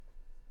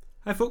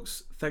Hi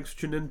folks, thanks for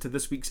tuning in to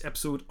this week's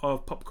episode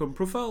of Popcorn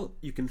Profile.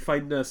 You can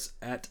find us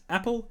at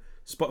Apple,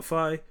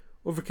 Spotify,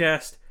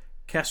 Overcast,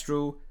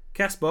 Castro,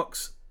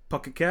 Castbox,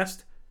 Pocket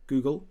Cast,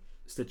 Google,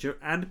 Stitcher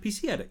and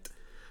PC Addict.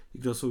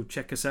 You can also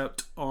check us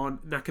out on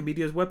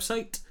Nakamedia's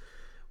website,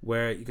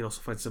 where you can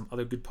also find some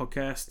other good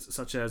podcasts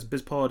such as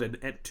BizPod and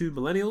Et2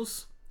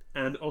 Millennials.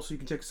 And also you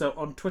can check us out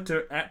on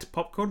Twitter at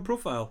Popcorn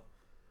Profile.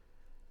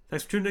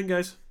 Thanks for tuning in,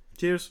 guys.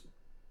 Cheers.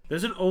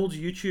 There's an old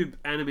YouTube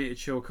animated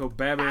show called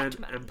Batman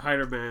and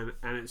Pyroman,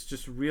 and it's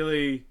just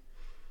really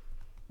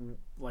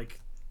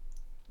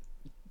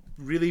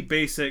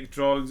basic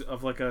drawings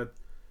of like a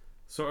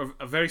sort of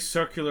a very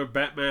circular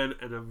Batman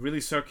and a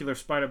really circular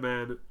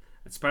Spider-Man.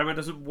 And Spider-Man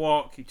doesn't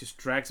walk, he just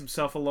drags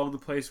himself along the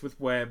place with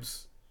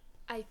webs.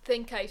 I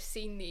think I've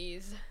seen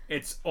these.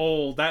 It's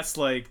old. That's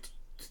like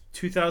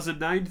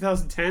 2009,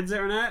 2010's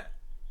internet.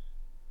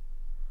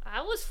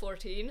 I was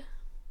 14.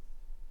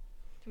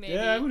 Maybe.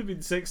 Yeah, I would have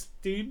been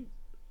 16.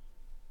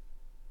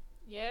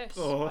 Yes,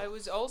 Oh. I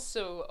was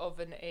also of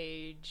an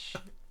age.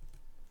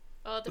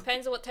 Well, it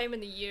depends on what time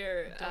in the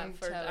year Don't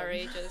for tell our them.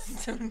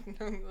 ages.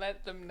 Don't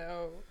let them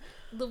know.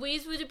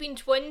 Louise would have been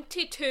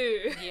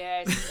 22.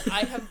 Yes,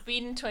 I have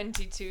been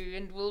 22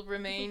 and will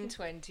remain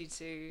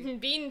 22.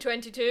 Been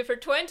 22 for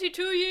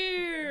 22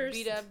 years.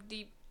 Beat up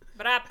deep.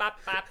 Brap,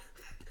 bap, bap.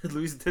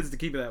 Louise tends to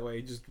keep it that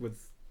way, just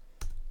with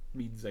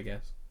memes, I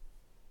guess.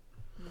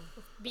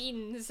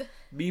 Beans.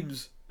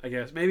 Memes, I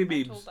guess. Maybe I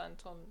memes. told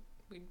Anton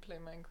we'd play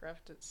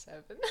Minecraft at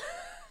 7.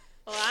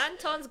 Well,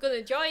 Anton's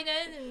gonna join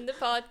in the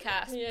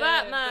podcast. Yeah,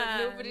 Batman.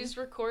 but nobody's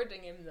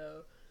recording him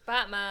though.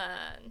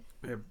 Batman.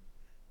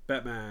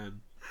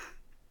 Batman.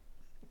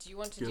 Do you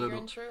want to Yeah, do your no.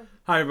 intro?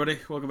 Hi everybody,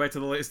 welcome back to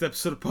the latest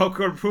episode of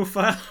Popcorn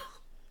Profile.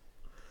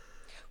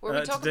 Where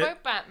we talk today-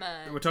 about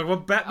Batman. We're talking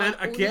about Batman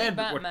Only again.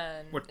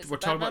 Batman. We're It's talking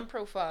Batman about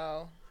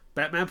profile.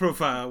 Batman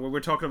Profile, where we're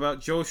talking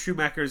about Joel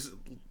Schumacher's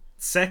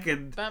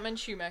second Batman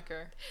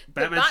Schumacher.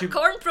 Batman The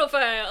Batcorn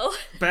profile.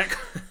 back.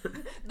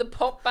 The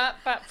Pop Bat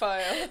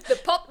file. The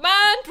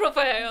Popman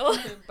profile.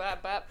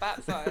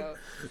 Bat file.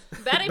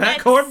 Very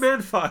Backhorn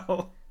Man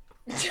file.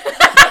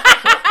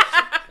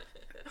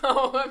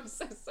 Oh, I'm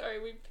so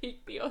sorry. We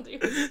peaked the audio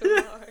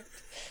so hard.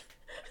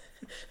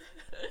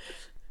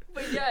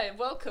 But yeah,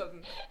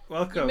 welcome.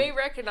 Welcome. You may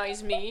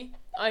recognize me.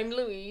 I'm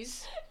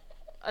Louise.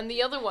 And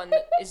the other one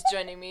that is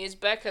joining me is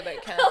Becca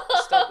that can't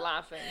stop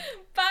laughing.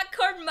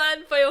 Batcorn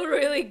man file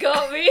really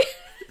got me.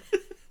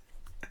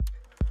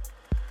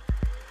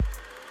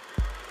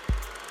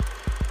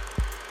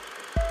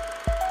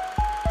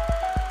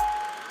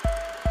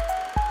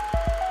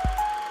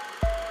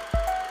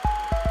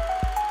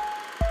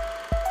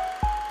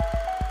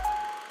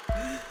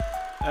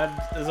 And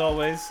as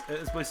always, it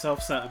is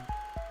myself, Sam.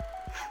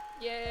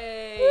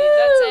 Yay! Woo!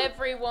 That's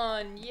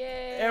everyone.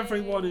 Yay!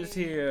 Everyone is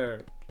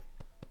here.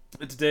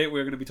 And today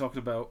we're going to be talking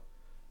about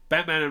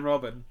Batman and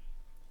Robin,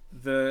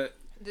 the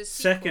The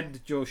sequel.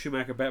 second Joel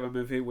Schumacher Batman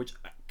movie, which,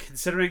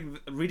 considering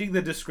reading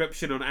the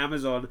description on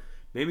Amazon,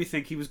 made me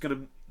think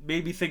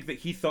that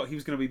he thought he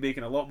was going to be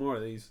making a lot more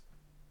of these.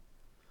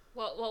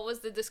 What was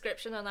the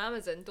description on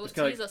Amazon? Don't It's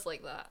kinda tease us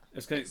like that.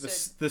 It's kind It of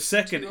said the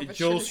second two of in a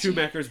Joel trilogy.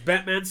 Schumacher's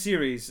Batman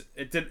series.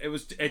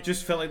 It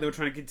just felt like they were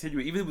trying to continue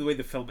it. Even the way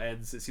the film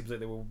ends, it seems like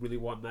they were really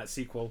wanting that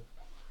sequel.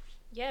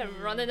 Yeah,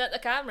 running at the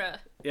camera.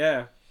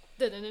 Yeah.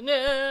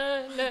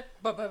 Da-na-na-na-na.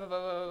 Ba ba ba ba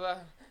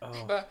ba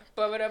Oh. ba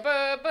ba ba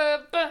ba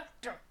ba ba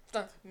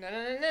ba. Na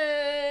na na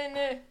na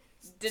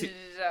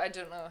na. I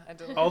don't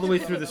know. All the way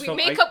through this We film,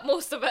 make up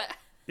most of it.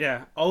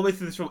 Yeah, all the way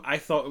through this film, I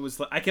thought it was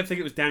like, I kept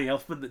thinking it was Danny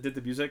Elfman that did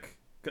the music.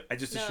 I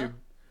just No. assumed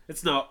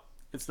it's not.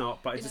 It's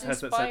not, but it It's just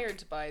has that.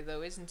 inspired by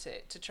though, isn't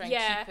it? To try and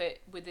Yeah. keep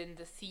it within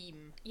the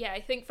theme. Yeah,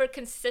 I think for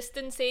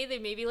consistency, they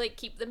maybe like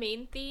keep the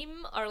main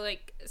theme or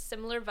like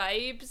similar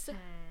vibes.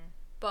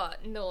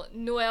 But no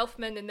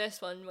Elfman in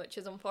this one, which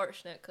is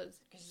unfortunate because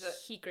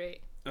he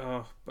great.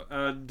 Oh,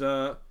 and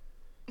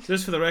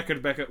just for the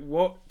record, Becca,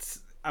 what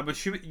I'm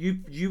assuming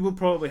you will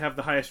probably have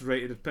the highest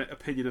rated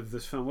opinion of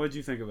this film. What did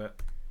you think of it?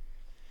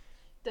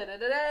 Da da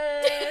da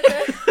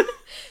da.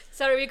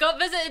 Sorry, we got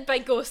visited by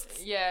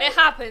ghosts. Yeah, It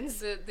happens.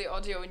 The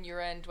audio in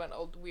your end went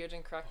all weird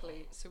and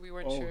crackly, so we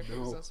weren't Oh, sure if it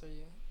was no. us or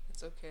you.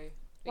 It's okay.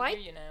 We Why- hear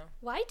you now.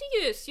 Why do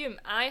you assume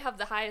I have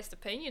the highest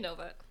opinion of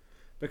it?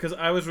 Because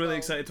I was really Oh.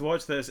 excited to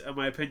watch this, and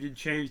my opinion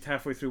changed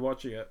halfway through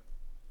watching it.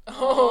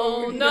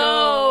 Oh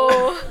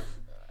no!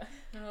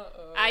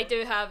 Uh-oh. I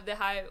do have the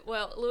high.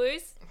 Well,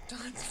 Louise,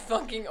 That's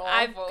fucking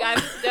I've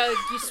awful.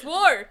 you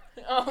swore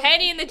Oh,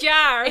 penny in the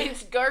jar.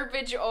 it's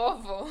garbage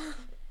awful.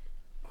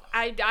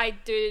 I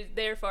do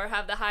therefore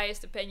have the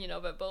highest opinion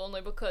of it, but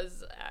only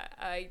because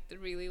I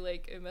really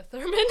like Uma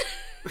Thurman.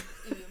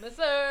 Uma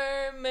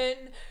Thurman.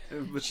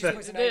 But She's that-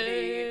 poison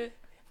ivy.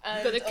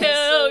 And Gonna also-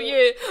 kill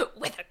you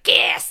with a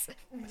kiss.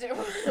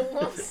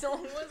 What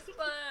song was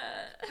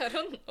that? I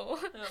don't know.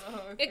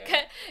 Oh, It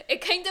okay. it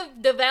kind of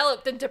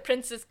developed into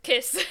Princess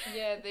Kiss.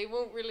 Yeah, they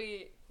won't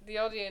really. The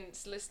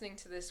audience listening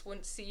to this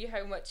won't see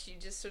how much you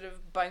just sort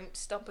of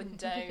bounced up and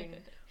down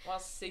while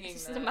singing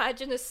Just that.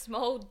 imagine a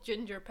small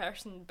ginger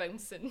person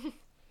bouncing.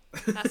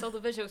 That's all the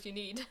visuals you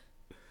need.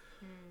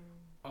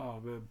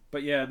 Oh man,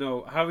 but yeah,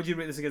 no. How would you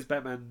rate this against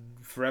Batman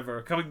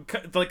Forever?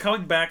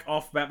 Coming back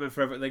off Batman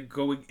Forever, and then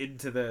going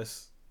into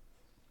this,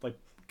 like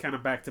kind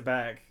of back to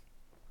back.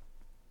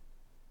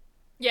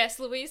 Yes,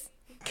 Louise.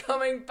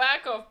 Coming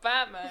back off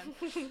Batman.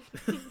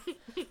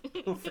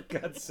 Oh, for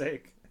God's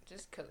sake!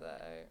 Just cut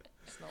that out.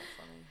 It's not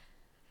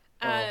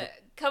funny.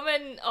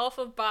 Coming off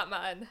of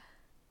Batman.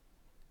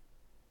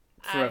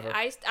 Forever.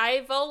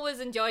 I've always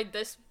enjoyed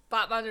this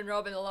Batman and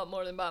Robin a lot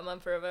more than Batman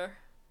Forever.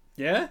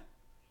 Yeah,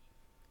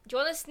 Do you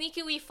want a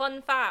sneaky wee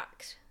fun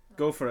fact?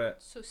 go for it.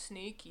 So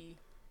sneaky.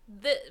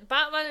 The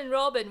Batman and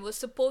Robin was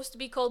supposed to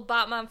be called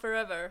Batman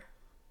Forever,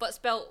 but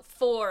spelt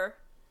 4,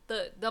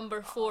 the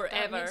number 4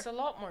 That ever. makes a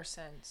lot more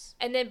sense.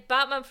 And then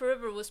Batman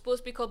Forever was supposed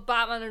to be called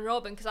Batman and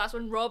Robin because that's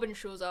when Robin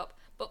shows up.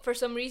 But for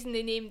some reason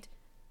they named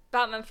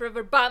Batman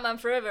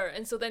Forever,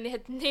 and so then they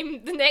had to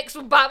name the next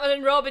one Batman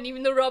and Robin,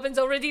 even though Robin's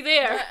already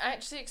there. That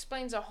actually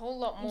explains a whole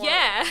lot more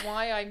Yeah.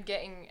 why I'm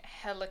getting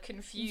hella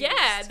confused.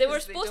 Yeah, they were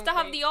 'cause supposed to don't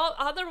have make- the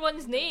other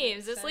ones' don't make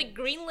names. It's like sense.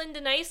 Greenland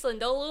and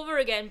Iceland all over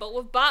again, but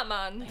with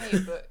Batman. Hey,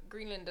 but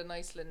Greenland and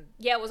Iceland,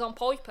 Yeah, it was on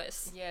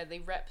Poipus. yeah, they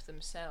rep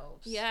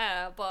themselves.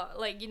 Yeah, but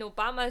like, you know,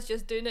 Batman's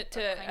just doing it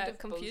They're to kind of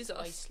confuse both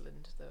us.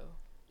 Iceland, though.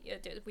 Yeah,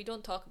 dude, we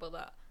don't talk about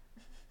that.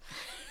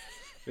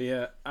 But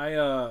yeah,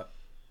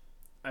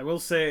 I will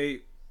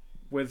say,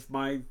 with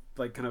my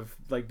like kind of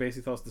like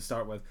basic thoughts to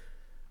start with,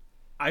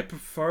 I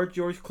prefer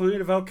George Clooney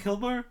to Val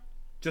Kilmer.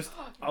 Just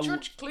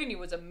George Clooney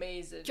was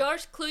amazing.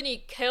 George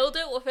Clooney killed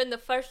it within the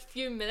first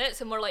few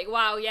minutes, and we're like,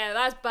 wow, yeah,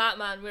 that's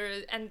Batman.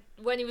 Whereas, and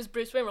when he was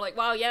Bruce Wayne, we're like,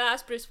 wow, yeah,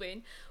 that's Bruce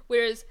Wayne.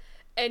 Whereas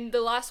in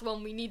the last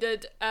one, we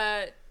needed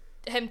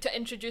him to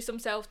introduce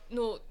himself.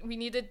 No,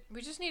 we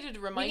just needed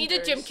reminders. We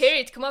needed Jim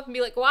Carrey to come up and be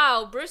like,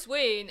 wow, Bruce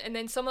Wayne, and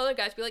then some other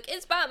guys be like,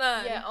 it's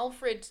Batman. Yeah,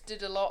 Alfred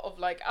did a lot of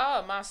like,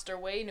 Master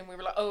Wayne, and we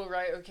were like, oh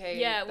right, okay.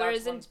 Yeah, that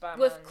whereas one's Batman.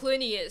 with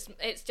Clooney,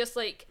 it's just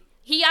like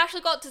he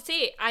actually got to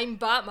say, I'm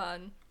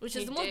Batman, which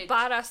is He the most did.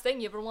 badass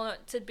thing you ever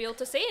want to be able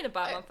to say in a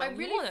Batman I film.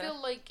 You really wanna-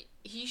 feel like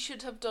he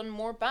should have done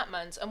more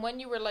Batmans. And when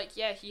you were like,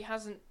 yeah, he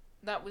hasn't.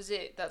 That was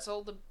it. That's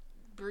all the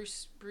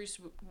Bruce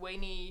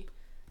Wayne.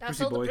 That's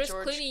Brucey all boy. the Bruce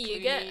George Clooney you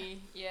get.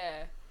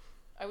 Yeah,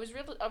 I was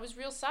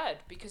real sad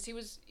because he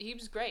was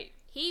great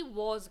He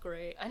was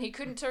great. and he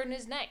couldn't turn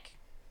his neck.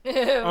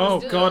 Oh,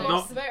 He did God, a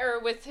lot not- better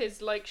with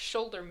his like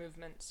shoulder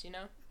movements, you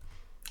know.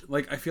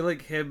 like I feel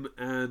like him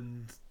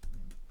and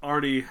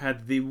Arnie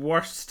had the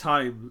worst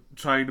time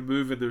trying to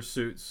move in their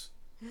suits.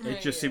 It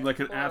just seemed like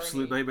an poor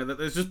absolute Arnie. nightmare.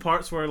 There's just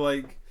parts where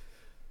like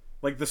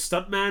the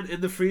stuntman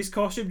in the freeze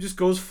costume just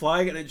goes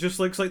flying, and it just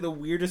looks like the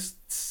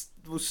weirdest,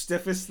 most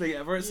stiffest thing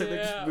ever. It's like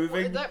they're just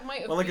moving. Well, that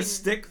might have or like a been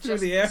stick through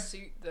just the air.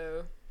 suit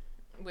though,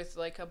 with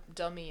like a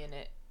dummy in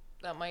it.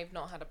 That might have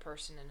not had a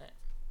person in it.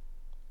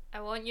 I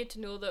want you to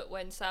know that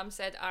when Sam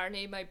said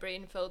Arnie, my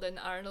brain filled in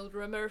Arnold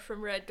Rimmer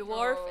from Red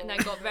Dwarf, and I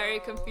got very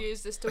no.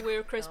 confused as to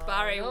where Chris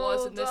Barry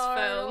was in this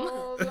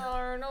film.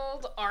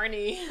 Arnold,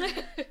 Arnie.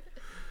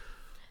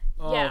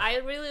 Oh, Yeah, I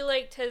really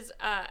liked his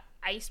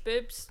ice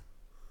boobs.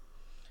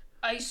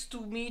 Nice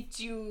to meet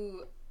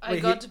you. I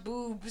Wait, got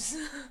boobs.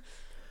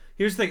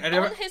 here's the thing. I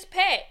never. On his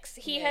pecs,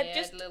 he Yeah, had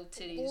just little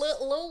titties.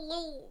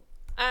 little.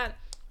 Are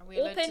we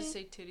allowed to open-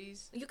 say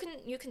titties? You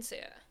can say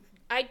it.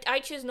 I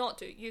choose not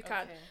to. You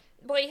can. Okay.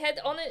 But he had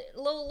on it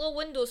little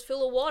windows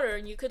full of water,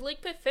 and you could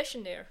like put fish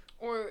in there.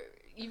 Or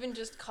even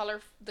just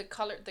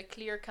the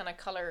clear kind of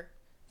color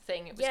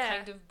thing. It was Yeah.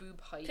 kind of boob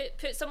height.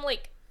 Put some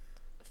like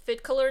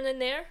food coloring in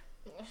there.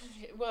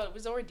 Well, it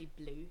was already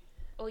blue.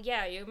 Oh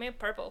yeah, you made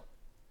purple.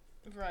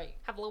 Right.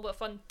 Have a little bit of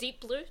fun.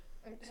 Deep blue.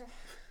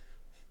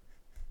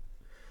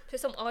 Put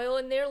some oil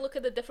in there. Look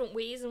at the different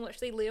ways in which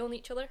they lay on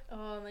each other.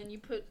 Oh, and then you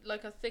put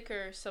like a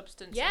thicker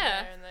substance Yeah.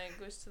 in there, and then it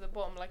goes to the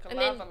bottom like a And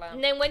lava then, lamp.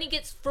 and then when he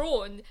gets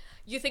thrown,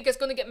 you think it's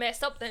going to get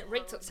messed up. Then it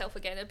rights itself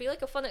again. It'd be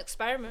like a fun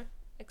experiment.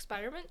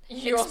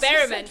 You also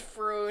Experiment. said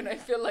thrown. I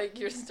feel like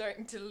you're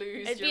starting to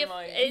lose your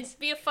mind. It'd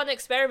be a fun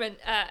experiment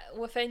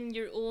within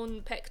your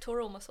own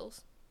pectoral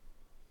muscles.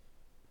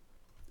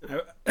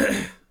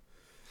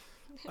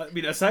 I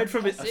mean, aside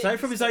from That's it, his he's got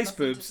ice nothing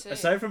to boobs, say.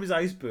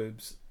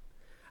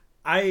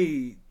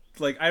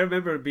 I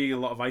remember it being a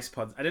lot of ice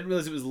puns. I didn't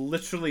realize it was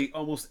literally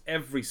almost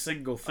every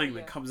single thing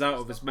that yeah. comes out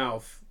It's of the his whole-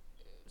 mouth.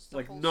 It's the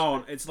Like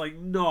whole it's like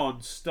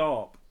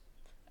non-stop.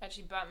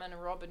 Actually, Batman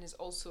and Robin is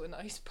also an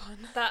ice pun.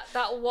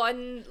 That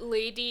one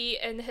lady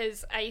in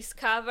his ice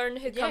cavern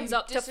who Yeah, comes who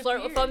up to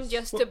flirt with him disappears.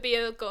 just to be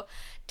able to go,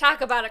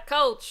 talk about a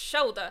cold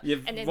shoulder,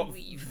 You've and then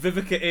leave.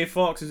 Vivica A.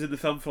 Fox is in the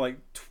film for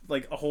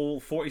like a whole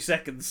 40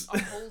 seconds. A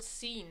whole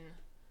scene.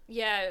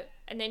 Yeah,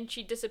 and then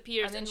she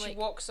disappears, And then she like,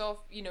 walks off,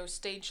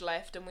 stage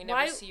left, and we never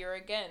Why- see her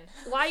again.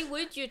 why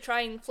would you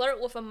try and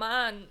flirt with a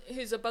man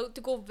who's about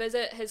to go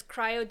visit his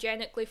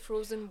cryogenically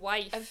frozen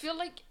wife? I feel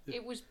like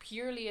it was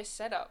purely a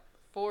setup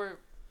for,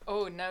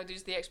 now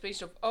there's the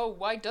explanation of,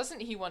 why doesn't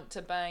he want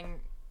to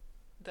bang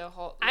the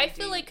hot lady? I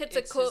feel like it's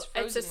a his it's a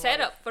frozen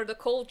setup wife. for the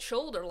cold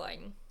shoulder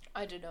line.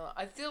 I don't know.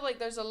 I feel like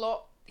there's a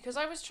lot because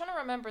I was trying to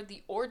remember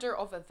the order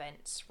of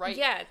events, right?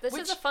 Yeah, this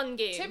Which is a fun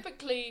game.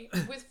 Typically,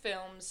 with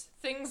films,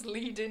 things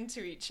lead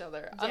into each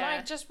other. And I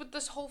Yeah. just, with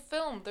this whole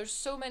film, there's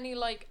so many,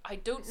 like, I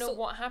don't know So,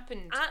 what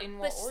happened At in the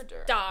what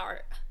order.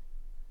 start,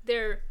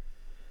 they're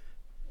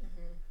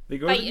They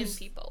go to the fighting muse-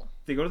 people.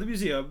 They go to the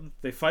museum.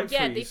 They fight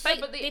Yeah, they Freeze.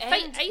 fight. But They they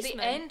fight they Iceman.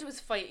 end with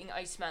fighting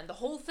Iceman. The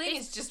whole thing They-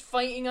 is just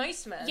fighting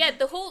Iceman. Yeah,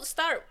 the whole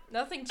start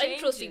Nothing changes.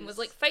 intro scene was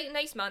like fighting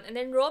Iceman, and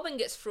then Robin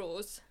gets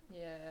froze,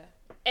 Yeah.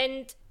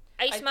 and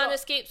Iceman thought-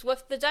 escapes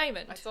with the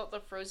diamond. I thought the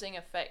freezing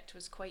effect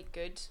was quite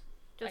good.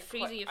 The I freezy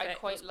quite, effect I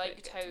quite was pretty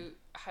liked good.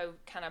 how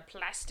kind of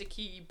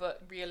plasticky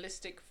but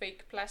realistic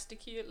fake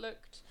plasticky it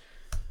looked.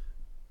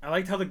 I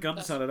liked how the gun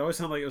That's- sounded. It always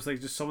sounded like it was like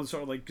just someone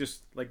sort of like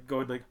just like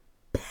going like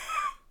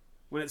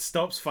when it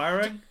stops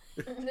firing.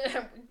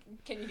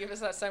 Can you give us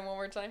that sound one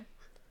more time?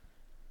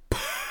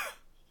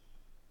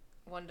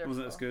 Wonderful.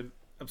 Wasn't as good.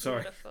 I'm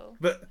sorry, Beautiful.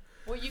 but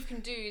What you can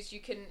do is you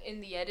can,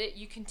 in the edit,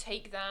 you can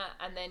take that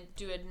and then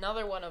do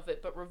another one of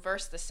it, but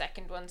reverse the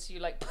second one, so you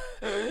like,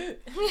 and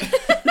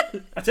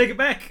I take it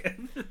back.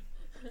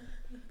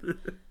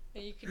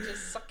 you can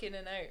just suck in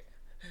and out.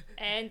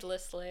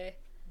 Endlessly.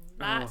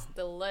 That's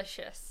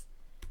delicious.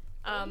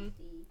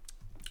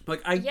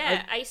 Like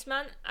Yeah,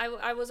 Iceman.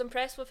 I was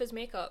impressed with his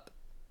makeup,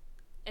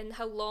 and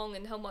how long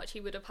and how much he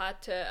would have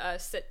had to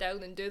sit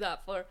down and do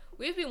that for.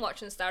 We've been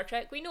watching Star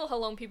Trek. We know how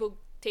long people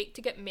take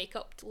to get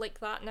makeup like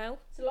that now.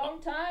 It's a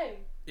long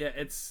time. yeah,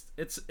 it's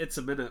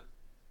a minute.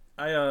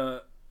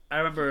 I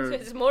remember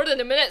It's more than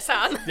a minute,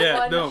 Sam. yeah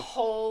One no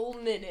whole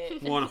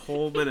minute. one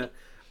whole minute.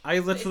 I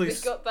literally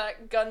They got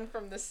that gun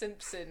from The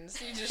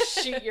Simpsons. You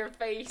just shoot your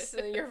face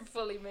and you're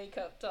fully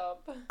make-upped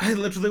up. I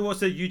literally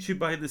watched a YouTube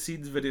behind the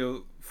scenes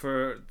video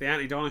for the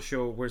Auntie Donna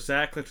show where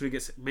Zach literally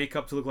gets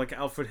makeup to look like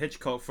Alfred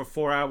Hitchcock for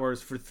 4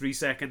 hours for 3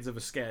 seconds of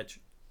a sketch.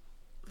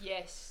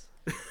 Yes.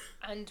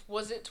 And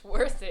was it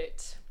worth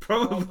it?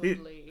 Probably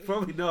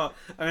not.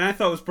 I mean, I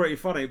thought it was pretty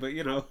funny, but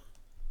you know.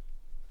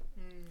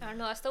 I don't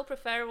know. I still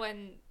prefer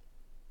when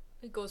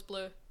it goes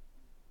blue.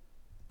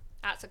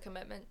 That's a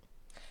commitment.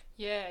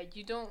 Yeah,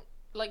 you don't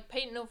like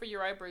painting over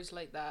your eyebrows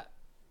like that.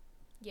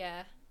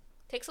 Yeah,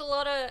 takes a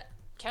lot of.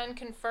 Can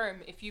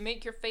confirm if you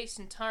make your face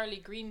entirely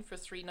green for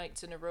 3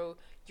 nights in a row,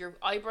 your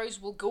eyebrows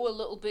will go a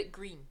little bit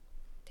green.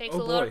 Takes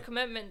Oh a lot boy. of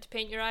commitment to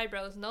paint your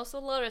eyebrows, and also a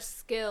lot of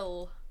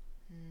skill.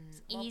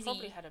 It's Well, easy.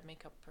 probably had a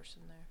makeup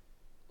person there.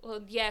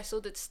 Well, yeah, so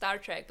did Star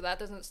Trek, but that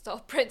doesn't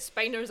stop Brent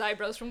Spiner's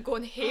eyebrows from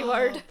going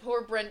hayward. Oh,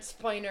 poor Brent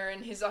Spiner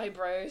and his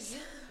eyebrows.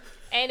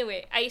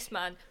 Anyway,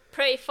 Iceman,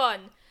 pretty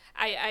fun.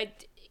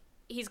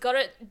 He's got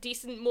a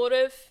decent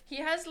motive. He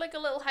has like a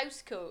little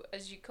house coat,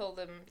 as you call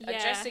them, a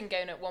Yeah. dressing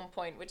gown at one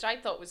point, which I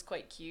thought was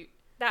quite cute.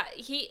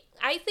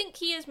 I think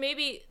he is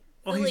maybe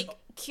Oh, the he's-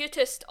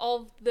 cutest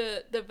of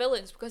the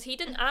villains, because he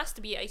didn't ask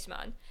to be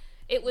Iceman.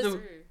 It was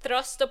No.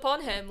 thrust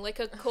upon him like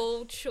a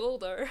cold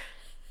shoulder.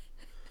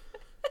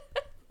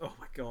 Oh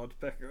my god,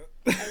 Becca.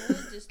 I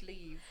will just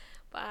leave.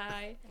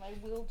 Bye. I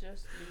will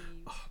just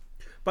leave.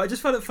 But I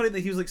just found it funny that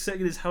he was like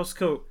sitting in his house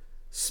coat,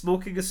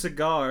 smoking a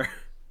cigar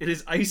in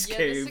his ice Yeah,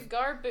 cave. the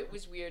cigar bit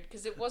was weird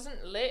because it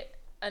wasn't lit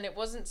and it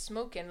wasn't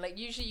smoking. Like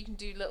usually you can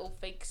do little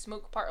fake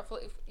smoke particle,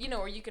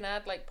 or you can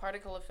add like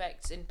particle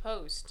effects in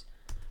post.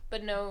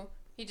 But no,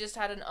 he just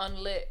had an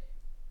unlit.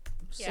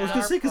 Yeah. I was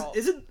gonna say, because prop.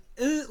 isn't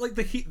it like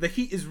the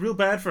heat is real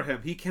bad for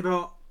him. He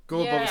cannot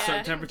go above a I certain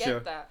didn't temperature.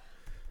 Get that.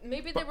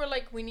 Maybe they were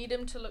like, we need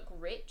him to look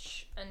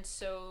rich, and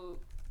so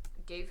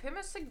gave him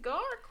a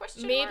cigar?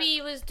 Question Maybe mark?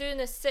 he was doing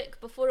a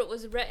sick before it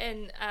was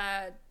written.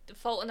 The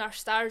Fault in Our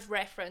Stars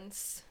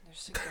reference. There's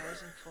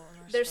cigars and Fault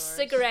in Our There's Stars.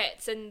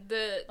 cigarettes, and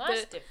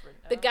That's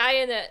different. the though. guy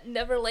in it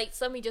never lights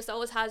them. He just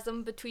always has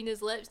them between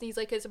his lips, and he's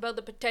like, "It's about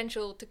the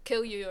potential to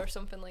kill you" or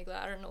something like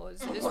that. I don't know.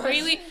 It's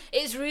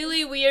it's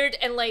really weird,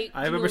 and like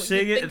I remember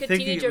seeing you'd it and think a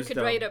thinking it teenager was could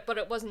dumb. write it, but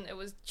it wasn't. It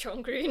was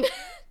John Green.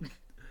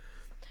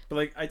 But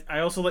like,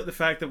 I also like the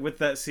fact that with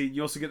that scene,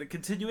 you also get the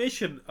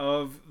continuation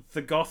of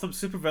the Gotham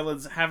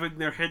supervillains having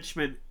their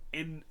henchmen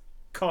in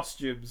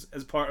costumes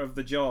as part of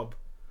the job.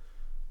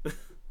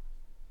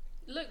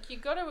 Look, you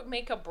gotta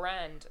make a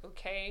brand,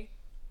 okay?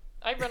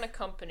 I run a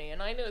company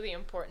and I know the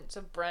importance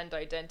of brand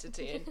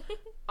identity, and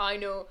I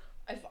know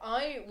if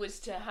I was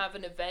to have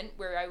an event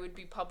where I would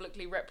be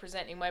publicly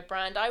representing my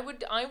brand, I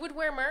would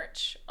wear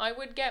merch. I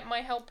would get my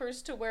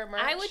helpers to wear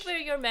merch. I would wear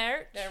your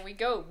merch. There we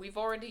go.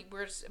 We're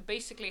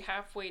basically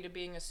halfway to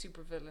being a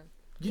supervillain.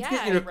 You'd Yeah,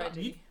 get your,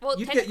 ready. you, Well,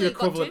 you'd get technically your we've got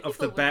two equivalent of the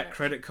people with back it.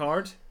 credit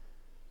card.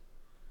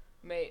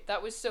 Mate,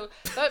 that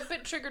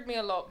bit triggered me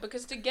a lot,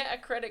 because to get a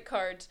credit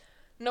card,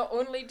 not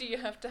only do you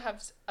have to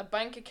have a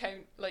bank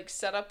account like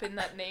set up in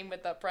that name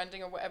with that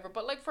branding or whatever,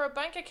 but like for a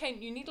bank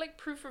account you need like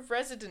proof of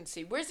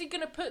residency. Where's he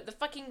gonna put the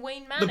fucking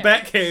Wayne Manor? The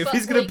Batcave. But,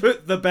 He's gonna like-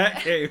 put the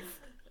Batcave.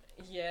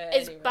 Yeah.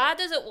 As anyway. bad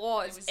as it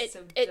was, It was it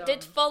so did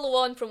dumb. follow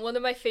on from one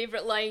of my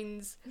favourite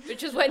lines,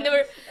 which is when they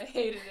were I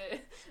hated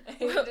it. I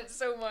hated it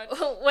so much.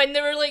 when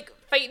they were like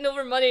fighting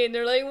over money, and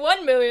they're like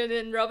 1 million,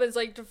 and Robin's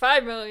like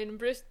 5 million, and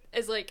Bruce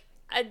is like,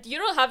 you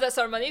don't have that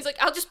sort of money. He's like,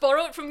 I'll just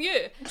borrow it from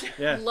you.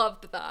 Yeah.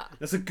 Loved that.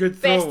 That's a good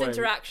Best throwaway.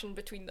 interaction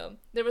between them.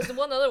 There was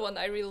one other one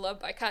that I really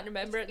loved, but I can't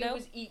remember it now. It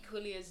was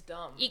equally as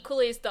dumb.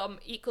 Equally as dumb,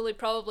 equally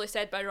probably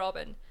said by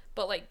Robin.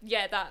 But like,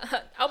 yeah,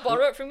 that I'll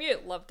borrow it from you.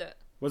 Loved it.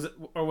 Was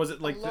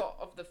it like a lot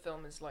of the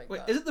film is like wait,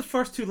 that. is it the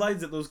first two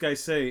lines that those guys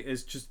say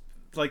is just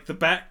like the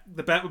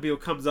Batmobile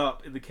comes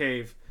up in the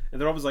cave and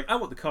they're always like, I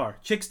want the car.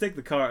 Chicks take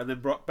the car, and then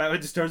Batman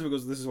just turns and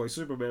goes, this is why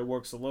Superman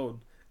works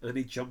alone, and then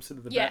he jumps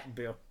into the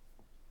Batmobile.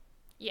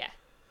 Yeah.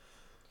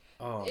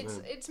 Oh, man.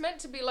 It's meant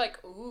to be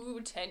like,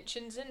 ooh,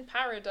 tensions in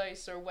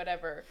paradise or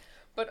whatever,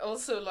 but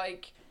also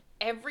like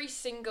every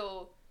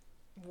single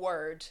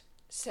word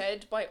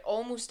said by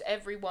almost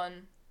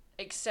everyone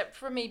except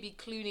for maybe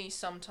Clooney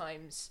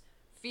sometimes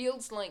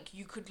feels like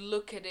you could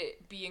look at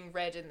it being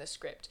read in the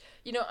script.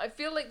 You know, I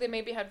feel like they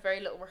maybe had very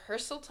little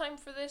rehearsal time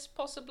for this,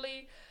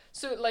 possibly.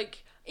 So,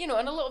 like, you know,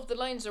 and a lot of the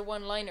lines are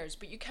one-liners,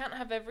 but you can't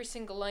have every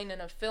single line in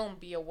a film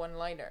be a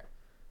one-liner.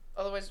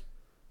 Otherwise,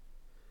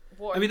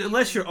 what? I mean,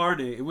 unless you're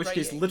Arnie, in which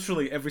case writing?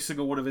 literally every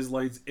single one of his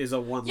lines is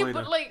a one-liner. Yeah,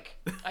 but like,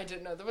 I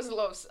don't know. There was a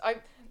lot of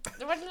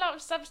there was a lot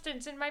of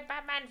substance in my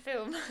Batman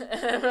film.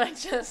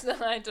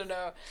 I don't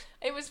know.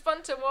 It was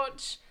fun to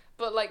watch,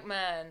 but like,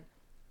 man,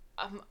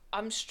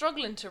 I'm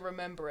struggling to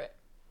remember it.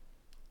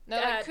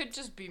 Now that could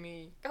just be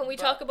me. Can we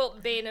but- talk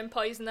about Bane and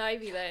Poison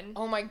Ivy then?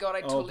 Oh my god,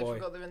 I totally boy.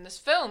 forgot they're in this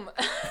film.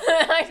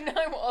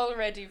 I'm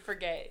already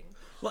forgetting.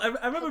 Well, I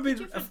remember How being.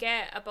 could you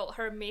forget about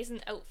her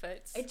amazing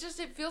outfits? It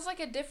feels like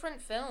a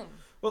different film.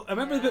 Well, I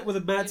remember the Yeah, bit where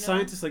the mad you know?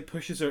 scientist like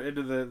pushes her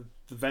into the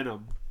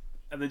venom,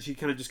 and then she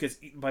kind of just gets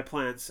eaten by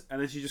plants,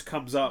 and then she just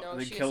comes up No, and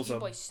then she kills gets eaten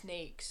him, by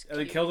snakes. and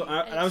then kills him.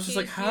 And I was just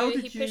like, how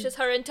did he you? pushes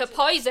her into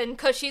poison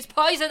because she's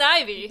Poison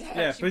Ivy.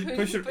 Yeah, she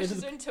push her pushes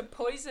into her into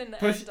poison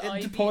push and into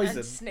ivy poison.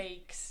 and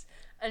snakes,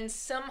 and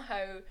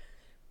somehow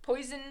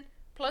poison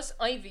plus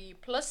ivy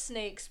plus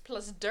snakes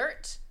plus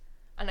dirt,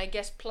 and I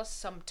guess plus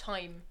some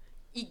time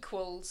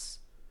equals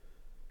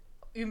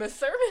Uma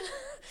Thurman.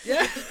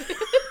 Yeah.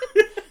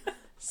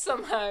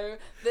 Somehow,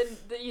 then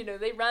you know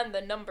they ran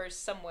the numbers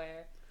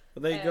somewhere.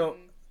 But there you go.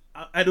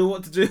 Um, I know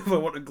what to do if I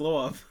want to glow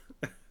up.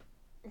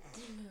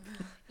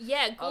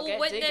 Yeah, I'll go get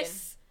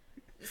witness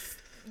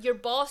your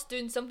boss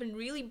doing something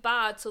really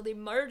bad, so they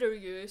murder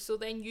you, so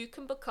then you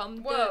can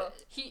become Well,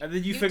 And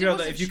then you it figure out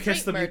that wasn't if you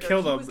kiss straight them, you murder.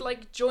 kill He them. was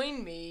like,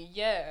 join me,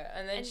 yeah,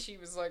 and then And- she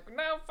was like,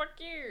 no, fuck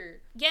you,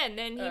 yeah, and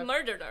then he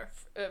murdered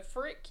her.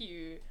 frick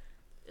you.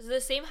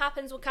 The same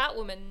happens with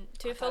Catwoman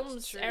 2 That's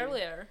films true.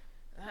 earlier,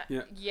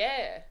 Yeah.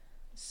 Yeah.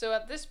 So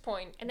at this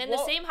point, and then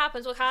what- the same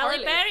happens with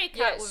Halle Berry Catwoman.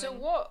 Yeah. So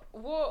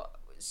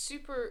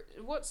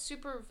what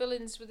super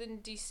villains within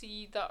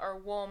DC that are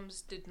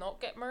WOMs did not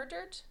get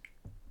murdered?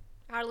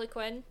 Harley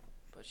Quinn.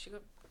 But she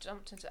got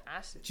jumped into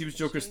acid. She was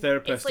didn't Joker's she?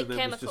 therapist, It's like and then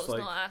was chemicals, just like,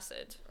 not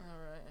acid,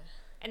 Alright.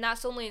 and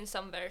that's only in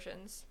some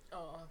versions.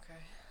 Oh, okay.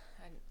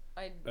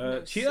 I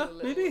know Cheetah, so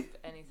little maybe? of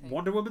anything.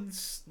 Wonder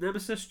Woman's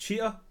nemesis,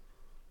 Cheetah.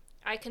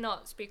 I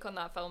cannot speak on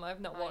that film. I've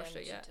not watched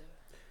it yet.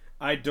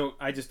 I don't.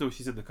 I just know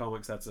she's in the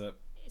comics. That's it.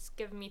 It's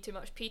given me too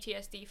much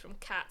PTSD from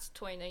Cats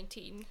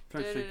 2019.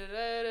 Trying to think.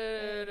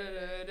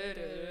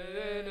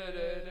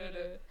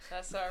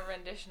 That's our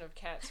rendition of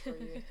Cats for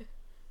you.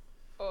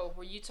 Oh,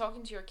 were you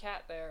talking to your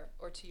cat there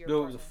or to your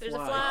No, it was a partner? There's a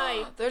Fly.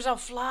 fly. There's a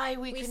fly.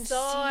 We can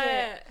saw see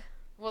it.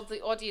 Well,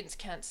 the audience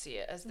can't see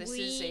it as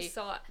We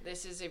saw it.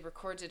 this is a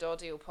recorded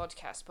audio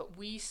podcast, but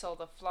we saw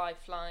the fly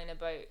flying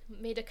about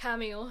Made a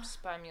cameo.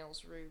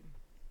 Spamuel's room.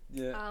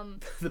 Yeah.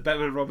 The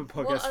Batman and Robin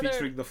podcast other-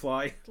 featuring the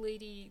Fly.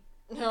 Lady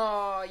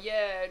Oh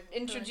yeah,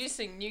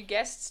 introducing new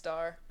guest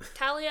star.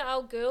 Talia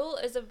al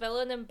Ghul is a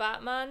villain in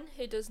Batman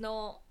who does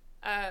not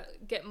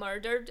get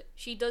murdered.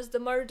 She does the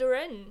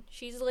murdering.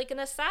 She's like an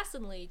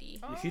assassin lady.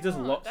 She does a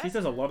lot. She that's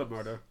does a lot of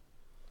murder.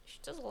 She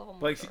does a lot of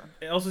But like, murder.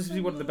 it also seems to be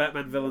one of the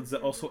Batman villains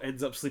that also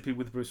ends up sleeping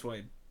with Bruce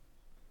Wayne.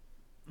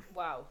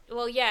 Wow.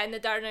 Well, yeah, in The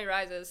Dark Knight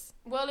Rises.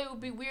 Well, it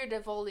would be weird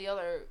if all the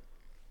other.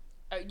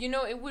 You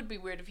know, it would be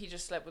weird if he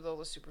just slept with all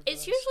the supervillains.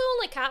 It's usually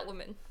only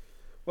Catwoman.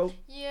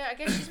 Yeah, I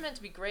guess she's meant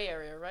to be grey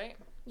area, right?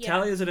 Yeah.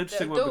 Talia is an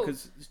interesting one Though-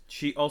 because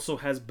she also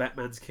has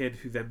Batman's kid,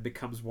 who then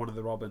becomes one of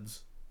the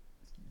Robins,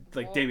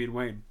 like What? Damian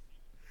Wayne.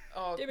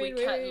 Oh, we Damian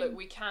can't Wayne. look.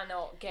 We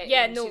cannot get.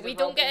 Yeah, into no, the we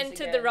don't get Robins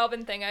into again. the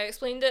Robin thing. I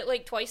explained it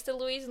like twice to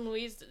Louise, and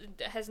Louise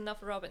has enough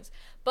Robins.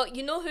 But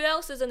you know who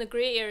else is in a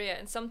grey area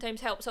and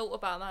sometimes helps out with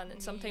Batman,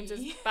 and sometimes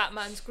is Me.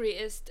 Batman's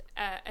greatest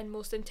and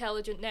most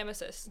intelligent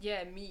nemesis?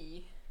 Yeah,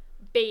 me.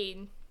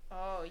 Bane.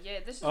 Oh yeah,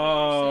 this is.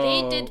 Oh.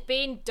 They did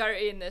Bane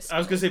dirty in this. I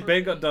was gonna say film.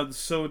 Ben got done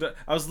so.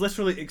 I was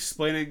literally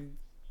explaining,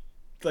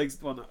 like,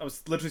 well, no, I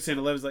was literally saying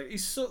to Liv, like,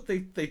 he's so they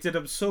did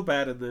him so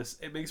bad in this.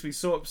 It makes me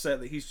so upset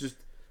that he's just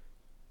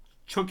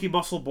chunky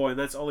muscle boy, and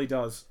that's all he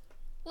does.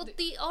 Well,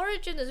 the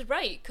origin is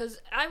right,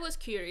 because I was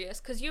curious,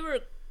 because you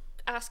were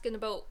asking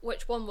about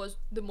which one was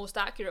the most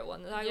accurate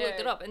one, and I looked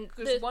it up, and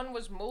because one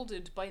was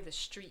molded by the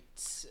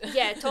streets.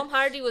 yeah, Tom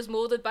Hardy was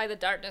molded by the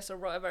darkness or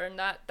whatever, and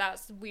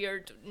that's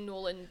weird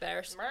Nolan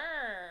burst.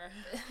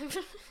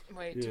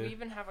 Wait, do Yeah. we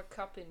even have a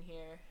cup in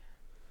here?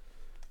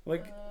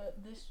 Like,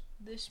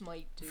 This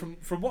might do.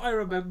 From what I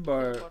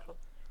remember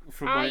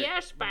from my,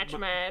 yes,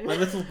 Batman. my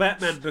little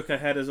Batman book I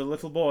had as a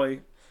little boy,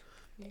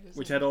 He was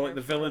which in had all there like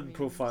the for villain memes.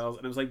 profiles,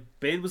 and it was like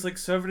Bane was like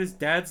serving his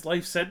dad's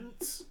life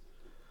sentence,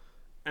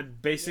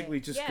 and basically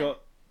just Yeah.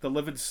 got the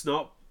living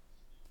snot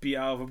beat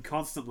out of him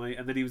constantly,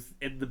 and then he was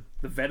in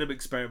the Venom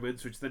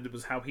experiments, which then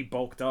was how he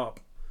bulked up,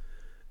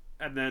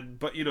 and then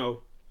but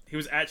he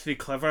was actually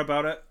clever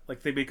about it.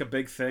 Like they make a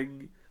big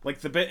thing, like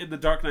the bit in The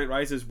Dark Knight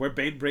Rises where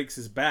Bane breaks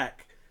his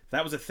back.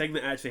 That was a thing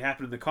that actually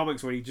happened in the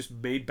comics, where he just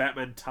made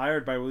Batman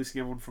tired by releasing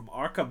everyone from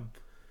Arkham,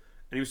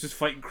 and he was just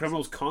fighting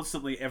criminals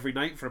constantly every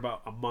night for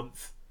about a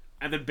month,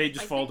 and then Bane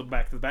just followed him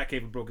back to the Batcave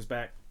and broke his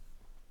back.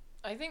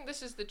 I think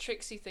this is the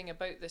tricksy thing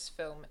about this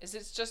film, is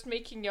it's just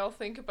making y'all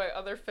think about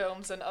other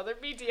films and other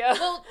media.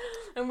 Well,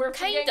 and we're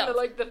kind forgetting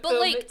of. the But film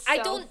like, itself.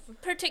 I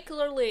don't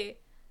particularly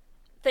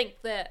think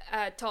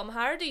that Tom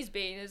Hardy's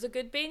Bane is a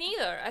good Bane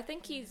either. I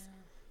think he's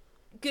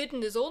good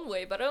in his own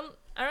way, but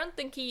I don't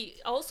think he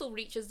also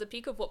reaches the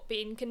peak of what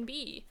Bane can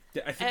be.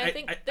 Yeah, And I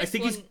think this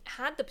think one he's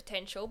had the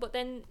potential, but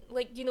then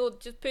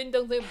just putting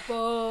down the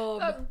bomb.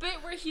 That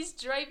bit where he's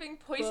driving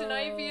Poison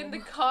Ivy in the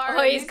car. Oh,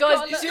 and he's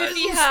got got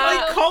Susie a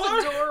hat.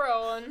 collar. fedora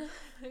on.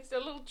 He's a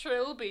little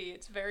trilby.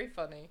 It's very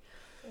funny.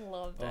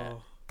 Loved it.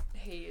 Oh.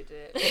 Hated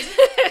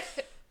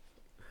it.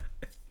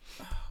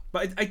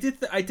 But I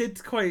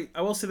did quite.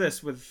 I will say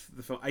this with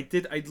the film. I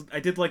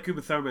did like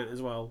Uma Thurman as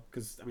well,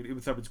 because I mean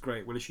Uma Thurman's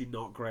great. When is she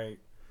not great?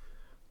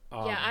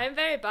 Yeah, I'm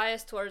very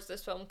biased towards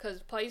this film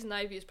because Poison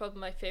Ivy is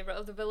probably my favourite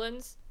of the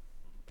villains.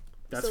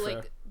 That's so fair.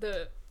 like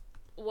the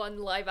one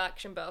live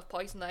action bit of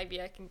Poison Ivy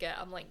I can get,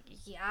 I'm like,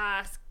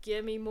 yes,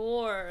 give me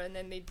more, and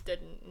then they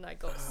didn't, and I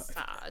got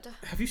sad.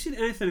 Have you seen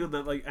anything on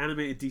that like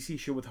animated DC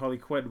show with Harley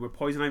Quinn where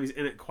Poison Ivy's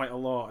in it quite a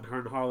lot, and her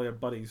and Harley are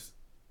buddies?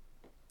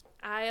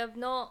 I have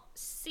not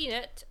seen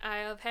it. I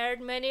have heard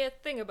many a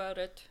thing about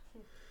it.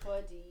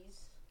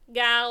 Buddies.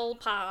 Gal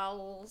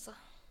pals.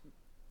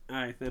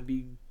 Aye, they'd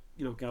be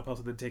gal pals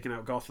and then taking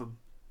out Gotham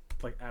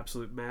like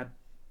absolute mad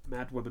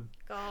women.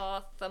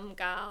 Gotham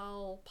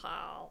gal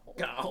pals.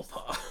 Gal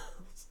pals.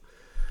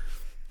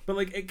 But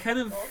like it kind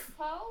of.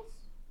 Pals?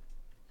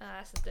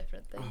 That's a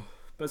different thing.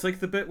 But it's like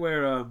the bit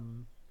where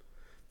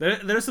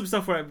there's some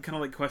stuff where I'm kind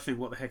of like questioning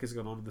what the heck is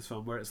going on in this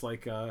film, where it's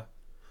like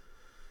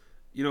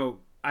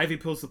Ivy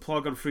pulls the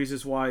plug on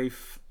Freeze's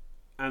wife,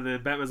 and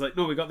then Batman's like,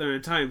 no, we got there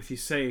in time,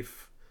 she's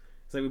safe.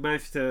 It's like we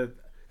managed to,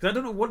 because I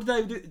don't know, what did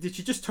Ivy do? Did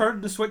she just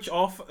turn the switch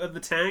off in the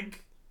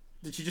tank?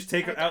 Did she just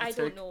take her out I of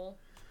the don't tank? know.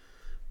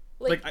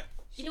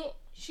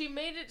 She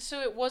made it so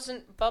it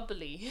wasn't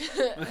bubbly.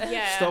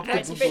 Yeah, Stop the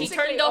and bubbles. she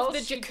turned off All the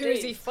she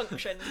jacuzzi did.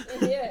 function.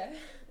 Yeah.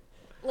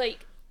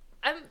 Like,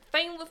 I'm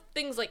fine with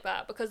things like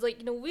that because, like,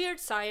 weird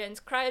science,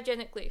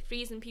 cryogenically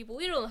freezing people,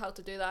 we don't know how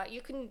to do that.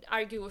 You can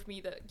argue with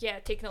me that, yeah,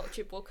 taking out a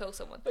chip will kill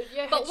someone. But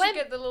yeah, But how'd when- she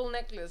get the little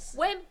necklace?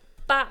 When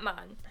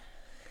Batman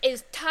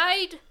is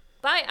tied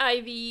by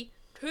Ivy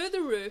to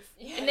the roof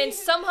and then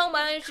somehow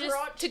manages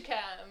Crotch to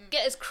cam.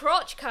 get his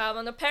crotch cam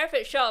on a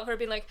perfect shot of her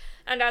being like,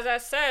 and as I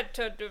said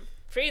to the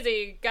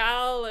freezy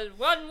gal at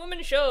one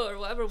woman show, or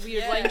whatever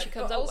weird line she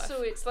comes but out also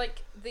with. it's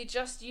like they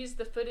just used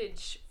the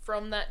footage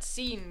from that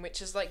scene,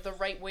 which is like the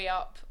right way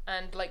up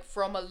and like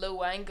from a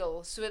low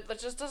angle, so it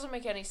just doesn't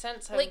make any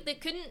sense how Like, they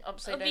couldn't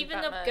upside have down even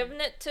Batman. have given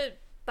it to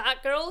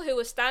Batgirl, who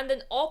was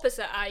standing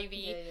opposite Ivy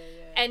yeah.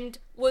 and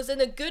was in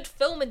a good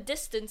film and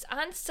distance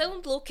and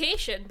sound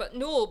location, but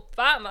no,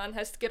 Batman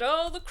has to get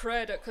all the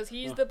credit because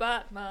he's the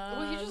Batman.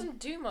 Well, he doesn't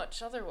do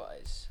much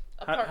otherwise,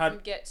 How- apart how- from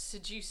get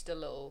seduced a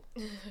little.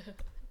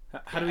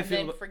 How do we and feel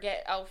then about...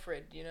 forget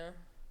Alfred, Oh,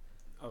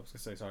 I was going to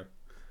say, sorry.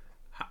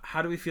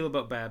 How do we feel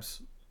about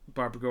Babs?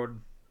 Barbara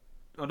Gordon.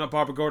 Oh, not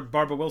Barbara Gordon,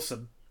 Barbara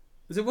Wilson.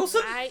 Is it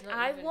Wilson? It's not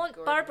I even want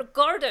Gordon. Barbara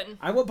Gordon.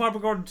 I want Barbara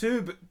Gordon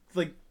too, but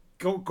like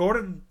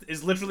Gordon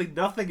is literally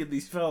nothing in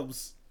these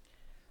films.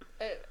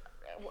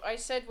 I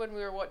said when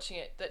we were watching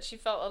it that she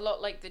felt a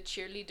lot like the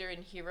cheerleader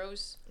in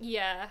Heroes,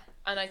 Yeah.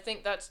 and I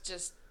think that's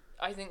just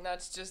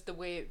the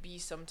way it be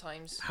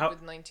sometimes How-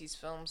 with 90s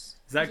films.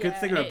 Is that a good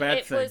thing or a bad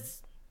it thing?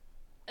 Was,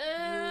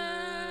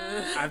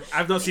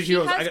 I've not seen she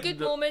Heroes. has I good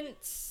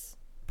moments,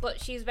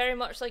 but she's very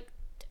much like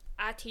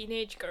a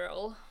teenage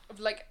girl.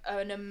 Like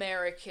an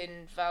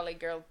American Valley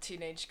Girl,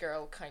 teenage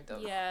girl kind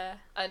of. Yeah.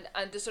 And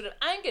the sort of,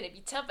 I'm gonna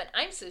be tough and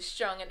I'm so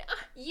strong and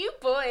you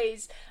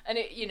boys, and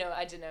it,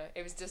 I don't know,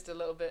 it was just a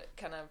little bit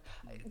kind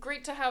of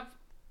great to have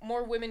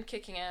more women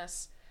kicking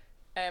ass,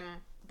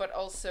 but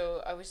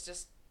also I was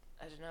just,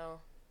 I don't know,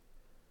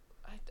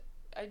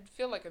 I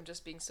feel like I'm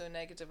just being so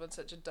negative on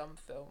such a dumb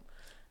film.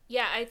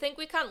 Yeah, I think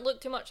we can't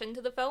look too much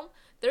into the film.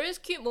 There is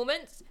cute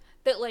moments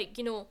that, like,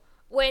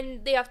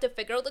 when they have to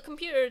figure out the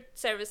computer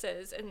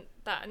services and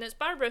that, and it's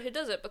Barbara who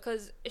does it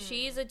because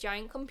she's a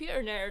giant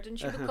computer nerd and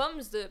she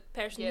becomes the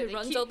person Yeah, who they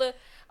runs keep- all the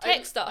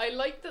tech stuff. I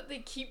like that they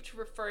keep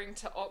referring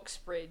to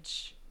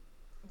Oxbridge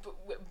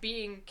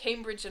being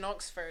Cambridge and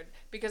Oxford,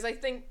 because I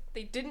think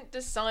they didn't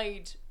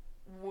decide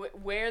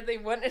where they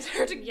wanted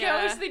her to go,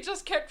 Yeah. so they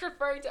just kept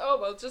referring to, oh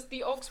well, just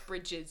the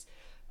Oxbridges.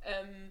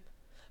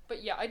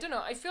 But yeah, I don't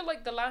know. I feel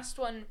like the last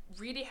one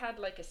really had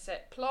like a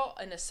set plot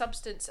and a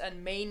substance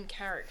and main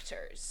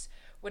characters.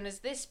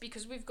 Whereas this,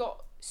 because we've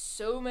got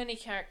so many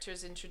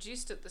characters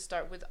introduced at the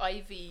start with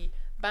Ivy,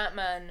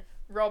 Batman,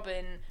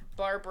 Robin,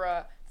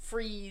 Barbara,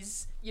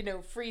 Freeze,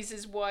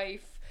 Freeze's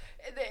wife.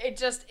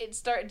 It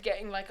started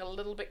getting like a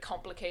little bit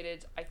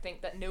complicated. I think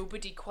that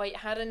nobody quite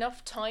had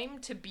enough time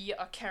to be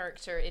a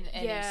character in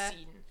any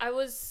scene. I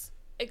was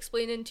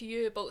explaining to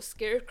you about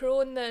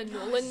Scarecrow in the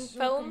Nolan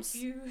films.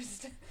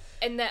 Confused.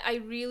 And that I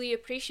really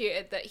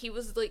appreciated that he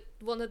was like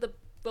one of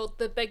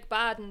the big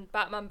bad in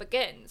Batman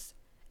Begins.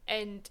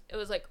 And it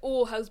was like,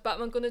 oh, how's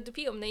Batman going to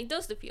defeat him? And then he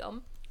does defeat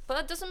him. But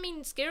that doesn't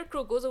mean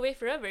Scarecrow goes away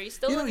forever. He's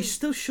still he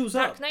still shows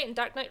Dark up. Knight and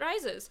Dark Knight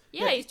Rises.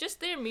 Yeah, he's just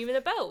there memeing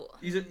about.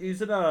 He's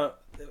in Dark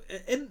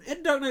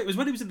Knight. It was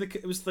when he was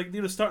it was like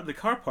near the start in the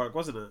car park,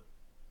 wasn't it?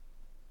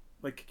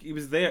 Like he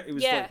was there. It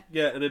was and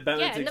then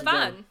Batman takes in the him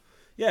van. down.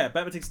 Yeah,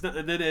 Batman takes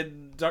and then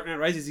in Dark Knight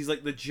Rises he's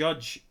like the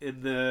judge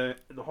in the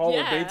hall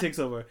and Bane takes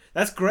over.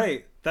 That's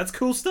great. That's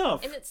cool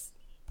stuff. And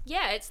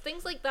it's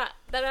things like that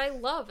I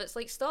love. It's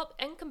like stop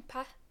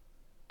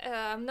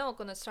I'm not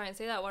gonna try and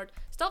say that word.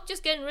 Stop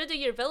just getting rid of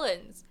your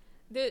villains.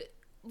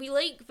 We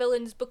like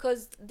villains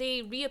because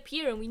they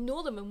reappear and we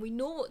know them and we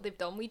know what they've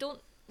done. We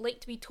don't like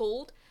to be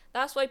told.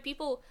 That's why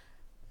people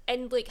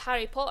in like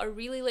Harry Potter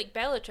really like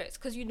Bellatrix,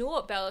 because you know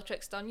what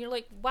Bellatrix done. You're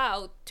like,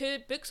 wow, 2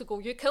 books ago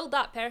you killed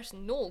that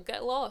person. No,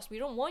 get lost. We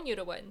don't want you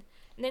to win.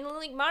 And then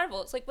like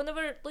Marvel, it's like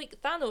whenever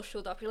like Thanos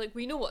showed up, you're like,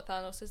 we know what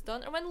Thanos has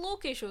done. Or when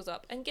Loki shows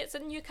up and gets a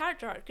new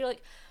character arc, you're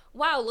like,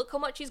 wow, look how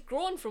much he's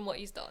grown from what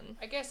he's done.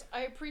 I guess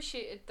I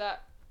appreciated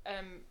that.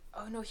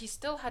 Oh no, he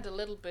still had a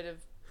little bit of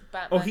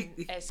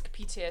Batman-esque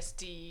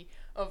PTSD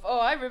of,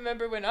 I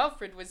remember when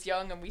Alfred was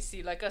young, and we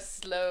see like a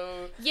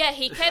slow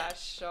he kept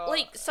shot.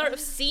 like sort of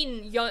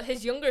seeing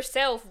his younger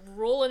self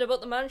rolling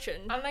about the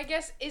mansion. And I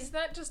guess, is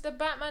that just a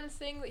Batman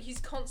thing that he's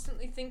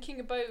constantly thinking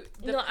about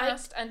the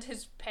past and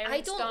his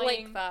parents dying? I don't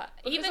like that.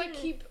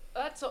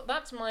 Because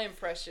that's my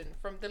impression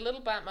from the little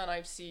Batman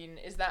I've seen,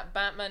 is that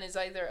Batman is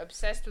either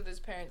obsessed with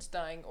his parents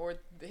dying or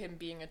him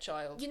being a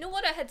child. You know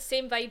what I had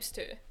same vibes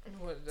to?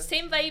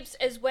 Same vibes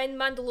as when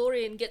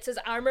Mandalorian gets his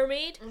armor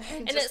made,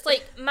 and it's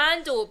like,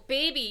 Mando,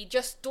 baby,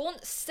 just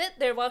don't sit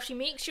there while she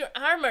makes your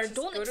armor.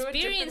 Don't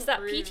experience that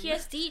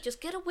PTSD.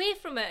 Just get away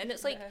from it. And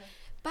it's like,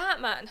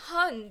 Batman,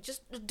 hun,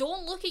 just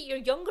don't look at your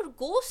younger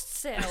ghost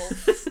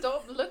self.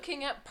 Stop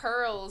looking at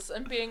pearls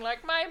and being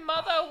like, my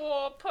mother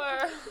wore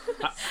pearls.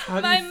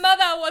 My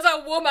mother was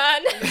a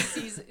woman. And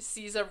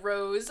sees a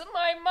rose, and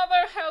my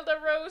mother held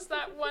a rose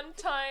that one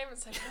time.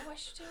 It's like, I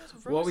should do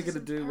roses. What are we gonna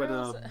do when?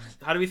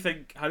 How do we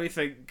think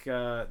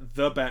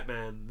the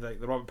Batman, like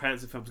the Robert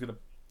Pattinson film's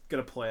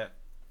gonna play it?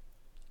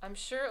 I'm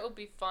sure it'll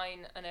be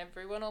fine, and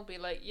everyone will be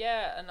like,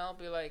 yeah, and I'll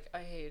be like, I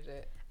hate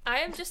it. I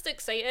am just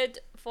excited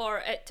for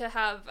it to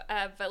have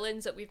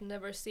villains that we've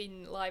never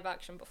seen live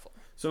action before.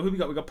 So who we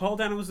got? We got Paul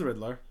Dano as the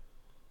Riddler,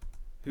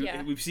 who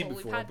we've seen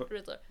before. We've had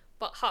Riddler,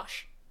 but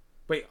Hush.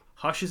 Wait,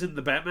 Hush is in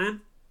the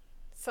Batman?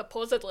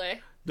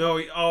 Supposedly. No.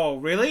 Oh,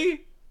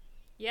 really?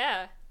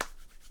 Yeah.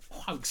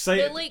 Oh, I'm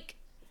excited. But like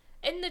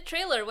in the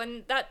trailer,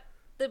 when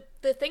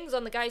the thing's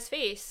on the guy's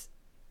face,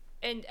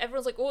 and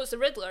everyone's like, "Oh, it's the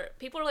Riddler."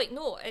 People are like,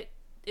 "No,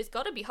 it's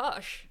got to be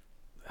Hush."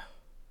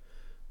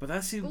 But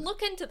that seems...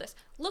 Look into this.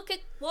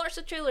 Watch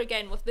the trailer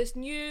again with this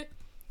new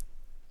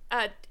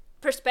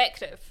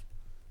perspective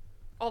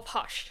of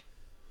Hush.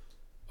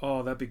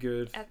 Oh, that'd be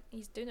good.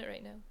 He's doing it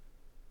right now.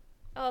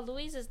 Oh,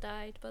 Louise has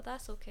died, but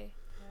that's okay.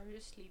 I'm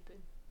just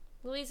sleeping.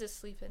 Louise is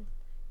sleeping.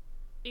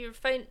 Your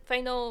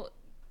final...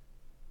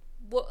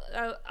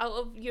 out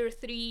of your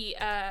 3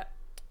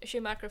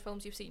 Schumacher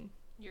films you've seen?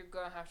 You're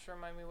gonna have to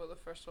remind me what the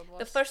first one was.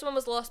 The first one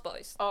was Lost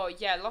Boys. Oh,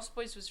 yeah, Lost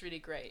Boys was really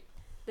great.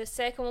 The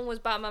second one was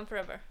Batman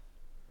Forever.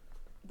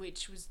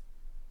 Which was,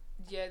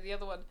 the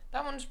other one.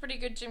 That one was pretty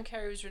good. Jim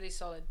Carrey was really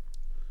solid.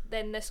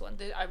 Then this one.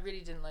 I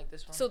really didn't like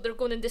this one. So they're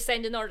going to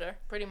descend in order?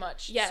 Pretty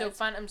much. Yeah. So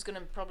Phantom's going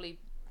to probably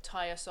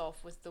tie us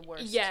off with the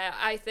worst. Yeah,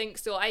 I think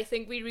so. I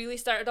think we really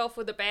started off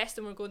with the best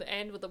and we're going to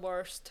end with the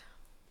worst.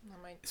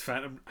 Is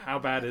Phantom... How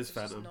bad is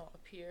Phantom? Just not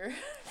appear.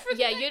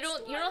 Yeah, you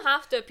don't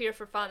have to appear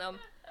for Phantom.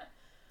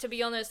 To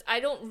be honest,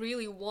 I don't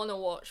really want to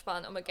watch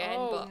Phantom again.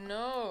 Oh,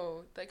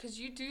 no. Because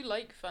you do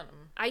like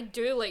Phantom. I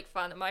do like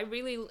Phantom. I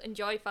really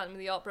enjoy Phantom of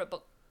the Opera,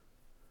 but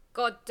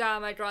god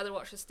damn, I'd rather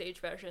watch the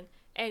stage version.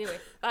 Anyway,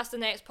 that's the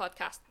next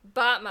podcast.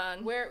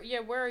 Batman. Where are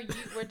you?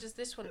 Where does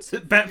this one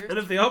sit? Batman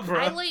of the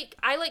Opera.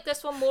 I like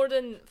this one more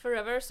than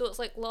Forever, so it's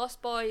like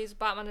Lost Boys,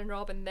 Batman and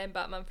Robin, then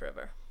Batman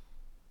Forever.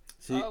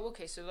 See,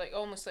 okay, so like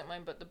almost like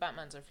mine, but the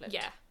Batmans are flipped.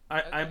 Yeah.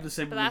 I'm the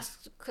same. But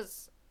that's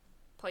because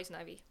Poison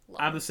Ivy.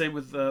 I'm the same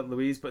with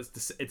Louise, but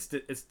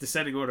it's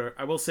descending order.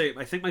 I will say,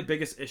 I think my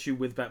biggest issue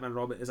with Batman and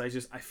Robin is I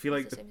feel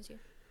like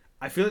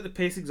I feel like the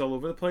pacing's all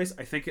over the place.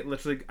 I think it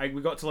literally...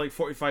 we got to like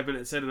 45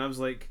 minutes in and I was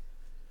like,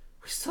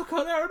 we still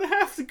got an hour and a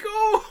half to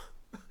go!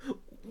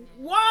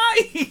 Why?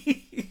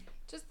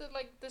 Just that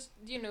like this,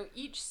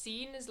 each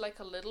scene is like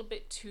a little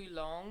bit too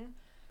long,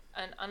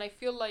 and I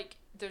feel like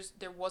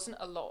there wasn't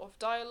a lot of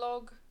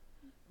dialogue,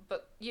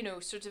 but, you know,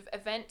 sort of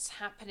events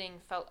happening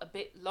felt a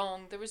bit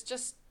long. There was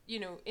just, you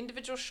know,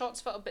 individual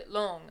shots felt a bit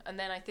long, and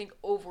then I think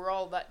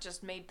overall that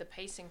just made the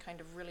pacing kind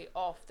of really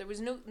off. There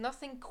was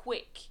nothing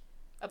quick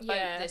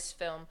about this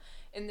film,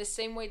 in the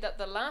same way that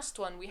the last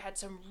one we had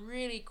some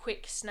really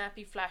quick,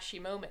 snappy, flashy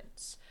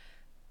moments.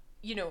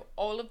 You know,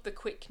 all of the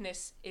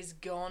quickness is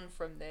gone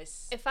from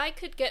this. If I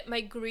could get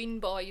my Green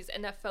Boys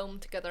in a film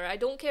together, I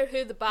don't care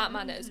who the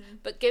Batman is,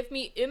 but give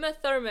me Uma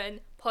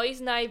Thurman,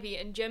 Poison Ivy,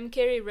 and Jim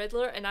Carrey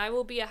Riddler, and I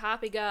will be a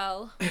happy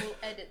gal. We'll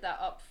edit that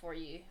up for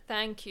you.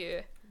 Thank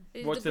you.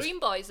 The Watch this. Green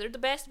Boys, they're the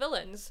best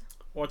villains.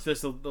 Watch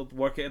this. They'll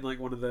work it in like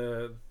one of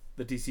the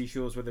DC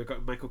shows where they've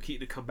got Michael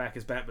Keaton to come back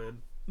as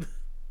Batman.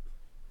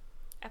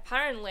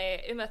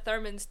 Apparently, Uma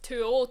Thurman's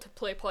too old to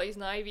play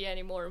Poison Ivy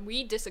anymore, and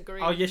we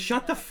disagree. Oh, you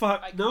shut the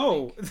fuck. iconic.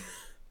 No.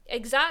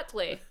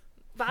 Exactly.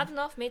 Bad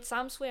enough made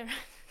Sam swear.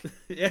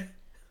 Yeah.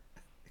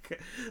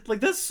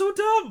 Like, that's so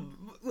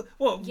dumb.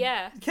 What?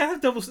 Yeah. You can't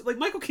have double. Like,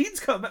 Michael Keaton's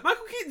coming back.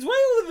 Michael Keaton's way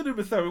older than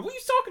Uma Thurman. What are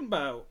you talking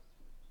about?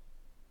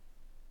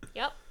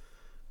 Yep.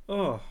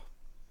 Oh.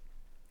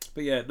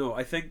 But yeah, no,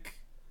 I think.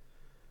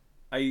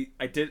 I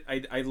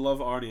love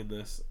Arnie in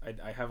this.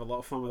 I have a lot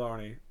of fun with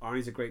Arnie.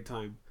 Arnie's a great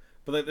time.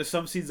 But like, there's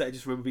some scenes that I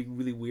just remember being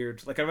really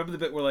weird. Like, I remember the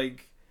bit where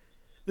like,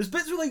 there's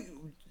bits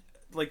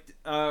where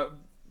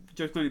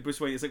George Clooney, Bruce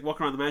Wayne is like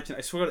walking around the mansion.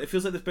 I swear, it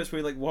feels like there's bits where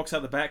he like walks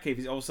out the Batcave.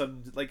 He's all of a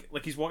sudden like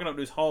he's walking up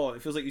to his hall, and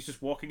it feels like he's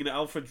just walking into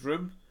Alfred's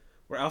room,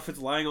 where Alfred's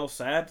lying all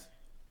sad.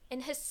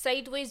 In his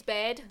sideways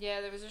bed.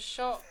 Yeah, there was a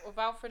shot of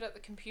Alfred at the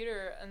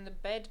computer and the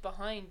bed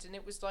behind, and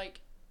it was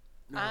like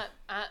at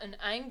an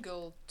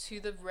angle to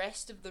the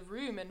rest of the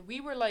room, and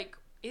we were like,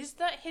 is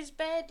that his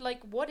bed?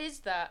 Like, what is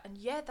that? And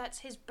yeah, that's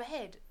his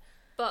bed.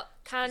 But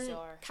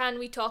bizarre. can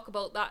we talk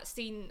about that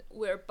scene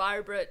where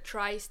Barbara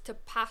tries to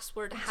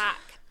password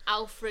hack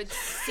Alfred's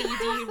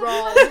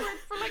CD-ROM?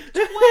 For like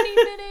 20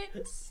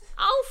 minutes.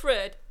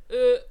 Alfred,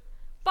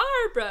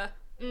 Barbara,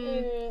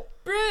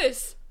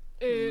 Bruce.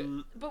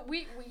 But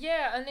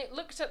yeah, and it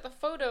looked at the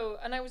photo,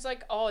 and I was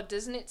like, oh,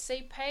 doesn't it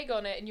say Peg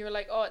on it? And you were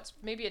like, oh, it's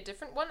maybe a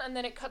different one, and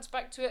then it cuts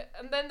back to it,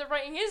 and then the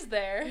writing is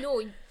there.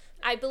 No,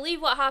 I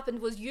believe what happened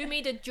was you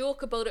made a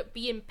joke about it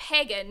being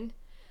pegging,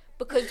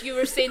 because you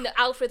were saying that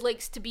Alfred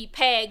likes to be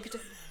pegged. I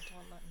don't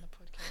want that in the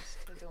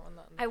podcast. I don't want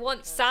that in the I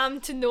want podcast.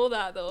 Sam to know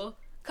that, though.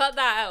 Cut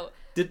that out.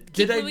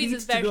 Did I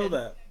Louise's need to know version.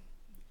 that?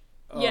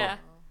 Oh. Yeah.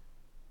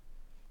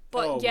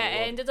 But Oh, yeah, it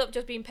Lord. ended up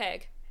just being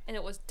peg, and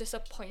it was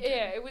disappointing.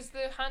 Yeah, it was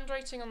the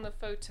handwriting on the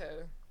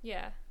photo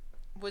Yeah.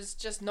 was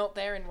just not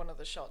there in one of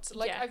the shots.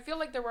 Like, Yeah. I feel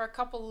like there were a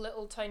couple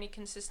little tiny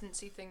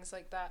consistency things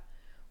like that,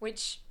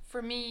 which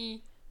for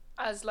me,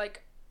 as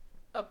like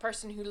a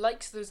person who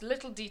likes those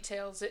little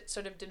details, it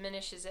sort of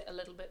diminishes it a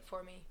little bit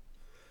for me.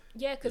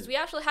 Yeah, because we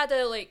actually had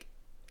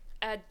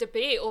a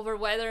debate over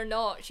whether or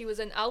not she was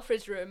in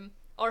Alfred's room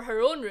or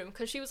her own room,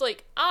 because she was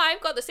like,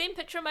 I've got the same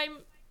picture of my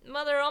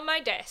mother on my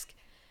desk.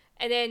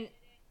 And then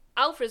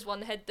Alfred's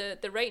one had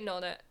the writing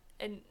on it,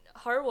 and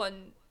her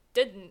one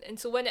didn't. And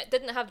so when it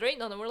didn't have the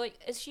writing on it, we're like,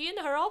 is she in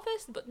her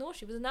office? But no,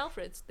 she was in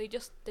Alfred's. They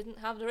just didn't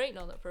have the writing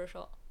on it for a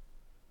shot.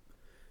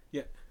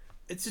 Yeah,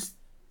 it's just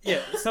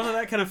some of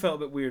that kind of felt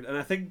a bit weird, and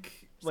I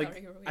think like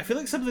Sorry, you're I feel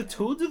like some of the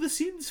tones of the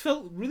scenes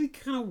felt really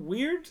kind of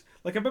weird.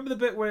 Like, I remember the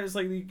bit where it's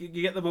like you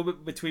get the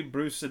moment between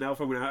Bruce and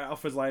Alfred when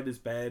Alfred's lying in his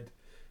bed,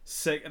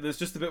 sick, and there's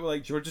just the bit where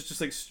like George is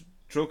just like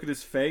stroking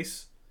his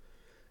face,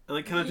 and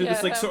like kind of do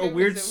this like that sort of bit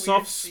weird was a soft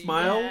weird scene.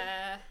 smile,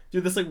 Yeah.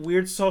 do this like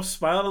weird soft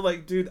smile, and I'm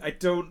like, dude, I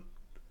don't.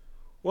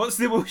 What's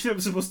the emotion I'm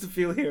supposed to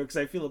feel here? Because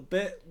I feel a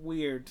bit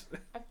weird.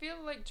 I feel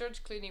like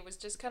George Clooney was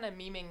just kind of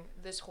memeing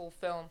this whole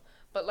film,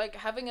 but like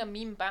having a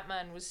meme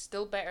Batman was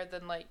still better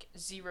than like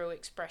zero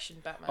expression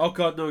Batman. Oh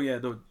god, no, yeah,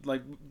 no.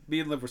 Like, me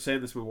and Liv were saying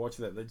this when we were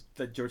watching it,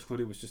 that George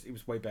Clooney he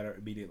was way better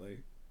immediately.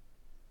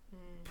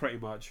 Pretty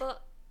much.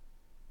 But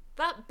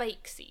that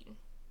bike scene,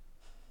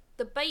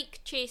 the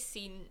bike chase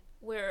scene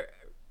where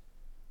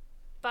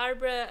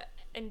Barbara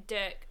and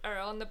Dick are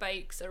on the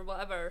bikes or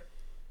whatever,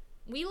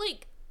 we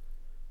like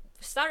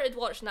started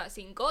watching that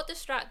scene, got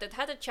distracted,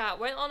 had a chat,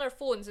 went on our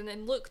phones, and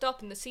then looked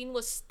up and the scene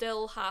was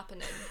still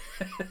happening.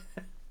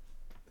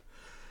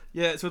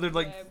 Yeah, so they're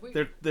like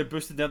they're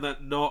boosting down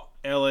that not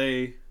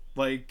LA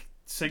like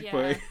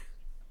synchway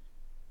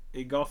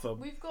in Gotham.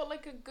 We've got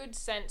like a good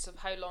sense of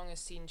how long a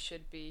scene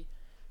should be,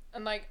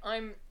 and like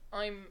I'm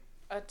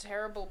a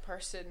terrible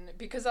person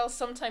because I'll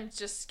sometimes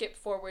just skip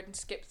forward and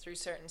skip through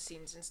certain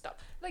scenes and stuff.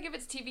 Like if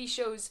it's TV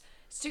shows,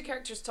 it's two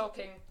characters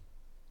talking.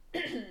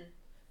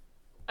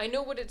 I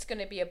know what it's going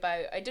to be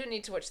about. I don't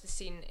need to watch the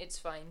scene. It's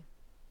fine.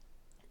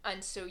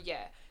 And so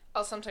yeah,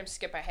 I'll sometimes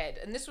skip ahead.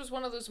 And this was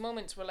one of those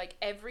moments where like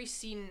every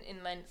scene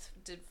in length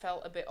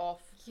felt a bit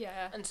off.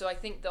 Yeah. And so I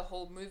think the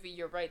whole movie,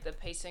 you're right, the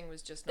pacing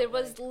was just not There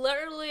was right.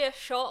 literally a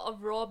shot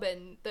of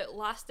Robin that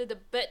lasted a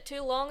bit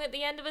too long at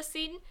the end of a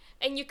scene,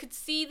 and you could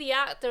see the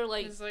actor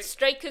like It's like,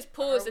 strike his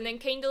pose are and we- then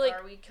kind of like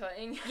Are we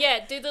cutting?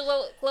 yeah, do the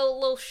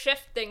little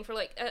shift thing for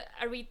like,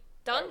 are we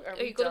done? Are Are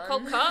we you gonna call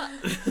done?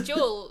 cut?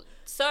 Joel,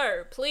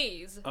 sir,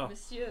 please. Oh.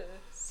 Monsieur.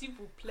 s'il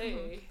vous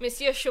plaît.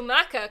 Monsieur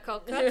Schumacher, call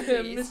cut,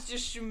 please. Monsieur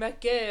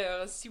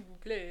Schumacher, s'il vous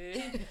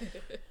plaît.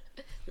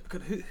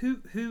 God,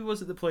 who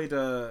was it that played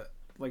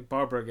like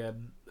Barbara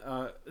again?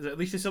 Is it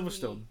Alicia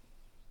Silverstone?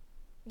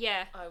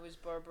 Yeah. I was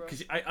Barbara.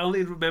 Because I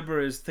only remember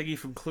as Thingy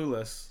from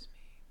Clueless.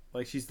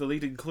 Like, she's the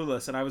lead in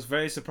Clueless, and I was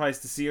very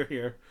surprised to see her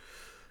here.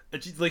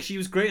 And she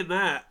was great in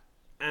that.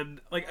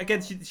 And like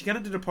again, she kind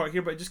of did her part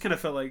here, but it just kind of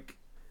felt like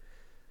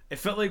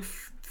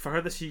for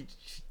her that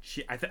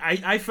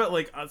I felt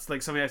like it's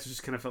like some actors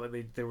just kind of felt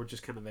like they were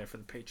just kind of there for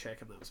the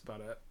paycheck, and that was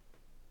about it.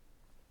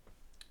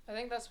 I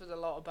think that's with a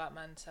lot of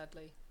Batman,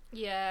 sadly.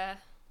 Yeah.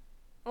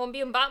 Want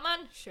being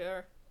Batman?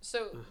 Sure.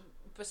 So,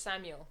 but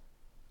Samuel,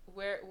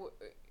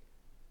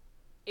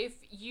 if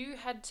you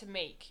had to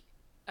make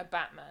a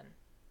Batman,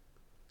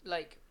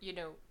 like, you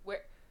know,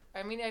 where,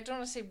 I mean, I don't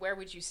want to say where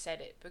would you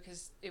set it,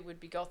 because it would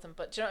be Gotham,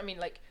 but do you know what I mean?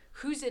 Like,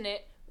 who's in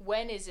it?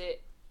 When is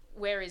it?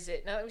 Where is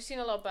it? Now that we've seen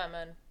a lot of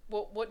Batman,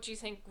 what do you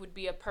think would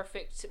be a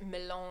perfect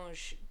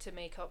melange to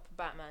make up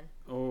Batman?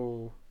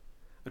 Oh,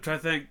 I'm trying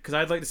to think, because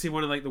I'd like to see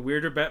one of like the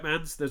weirder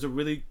Batmans. There's a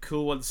really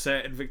cool one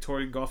set in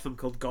Victorian Gotham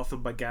called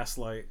Gotham by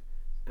Gaslight,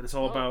 and it's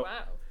all about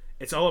Wow.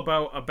 it's all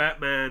about a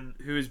Batman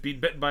who has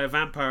been bitten by a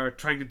vampire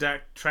trying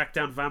to track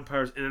down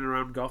vampires in and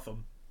around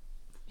Gotham.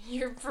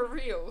 You're for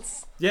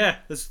reals. Yeah,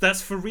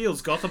 that's for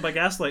reals. Gotham by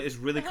Gaslight is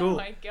really cool. Oh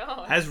my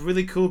god. Has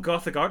really cool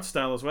gothic art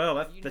style as well.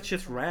 You That know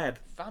shit's some rad.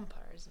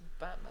 Vampires and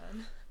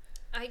Batman.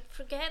 I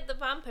forget the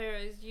vampire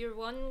is your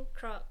one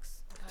crux.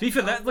 To be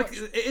fair, I that like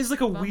watched it is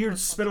like a Vampire weird Hunter,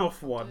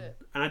 spin-off I'll one, do it.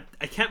 and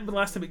I can't remember the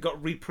last time it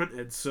got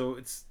reprinted. So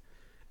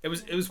it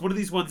was one of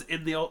these ones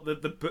in the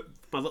book,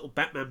 my little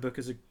Batman book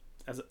as a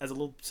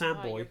little Your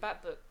sandboy.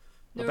 Batbook.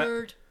 A bat-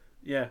 Nerd.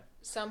 Yeah,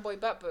 Sandboy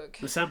Batbook.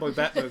 the Sandboy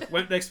Bat book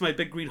went next to my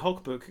big green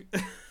Hulk book.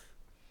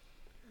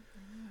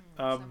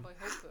 Sandboy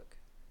Hulk book.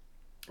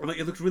 Like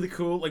it looked really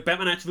cool. Like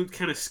Batman actually looked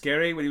kind of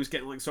scary when he was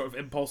getting like sort of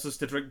impulses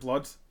to drink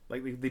blood.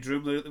 Like they drew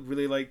him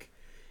really like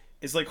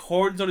it's like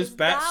horns on his Is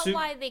bat that suit.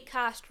 why they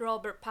cast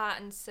Robert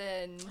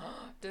Pattinson? No,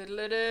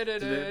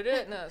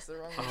 that's the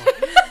wrong one.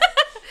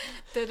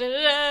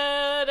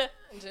 Da-da-da-da.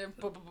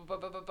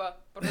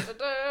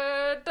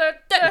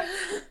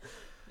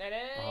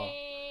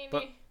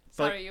 But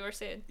Sorry, you were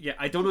saying. yeah,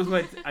 I don't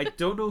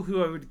know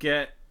who I would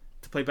get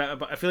to play Batman,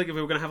 but I feel like if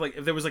we were gonna have like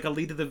if there was like a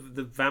lead of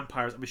the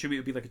vampires, I'm assuming it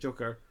would be like a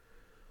Joker,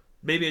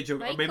 maybe a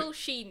Joker, or Michael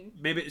Sheen.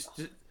 maybe it's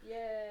just. Yeah.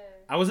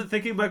 I wasn't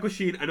thinking Michael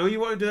Sheen. I know you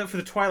want to do that for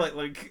the Twilight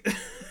link,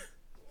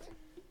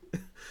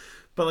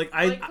 but like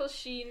Michael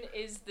Sheen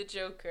is the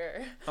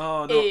Joker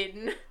oh no,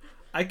 in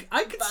I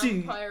could see.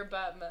 Vampire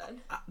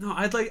Batman. No,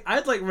 I'd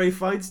like Ray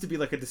Fiennes to be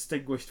like a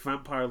distinguished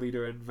vampire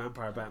leader in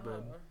Vampire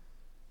Batman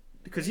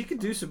because he can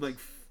do some like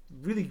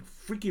really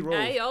freaky roles.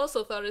 I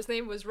also thought his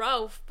name was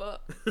Ralph,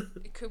 but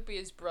It could be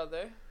his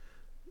brother.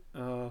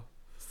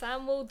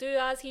 Sam will do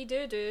as he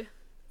do.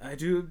 I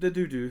do the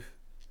do.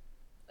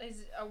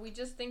 Are we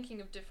just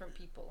thinking of different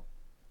people?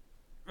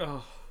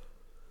 Oh,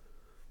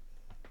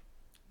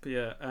 but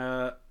yeah,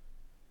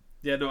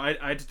 no,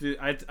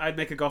 I'd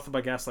make a Gotham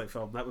by Gaslight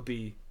film. That would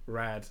be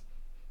rad.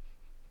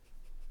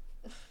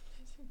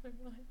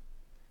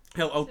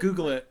 Hell, I'll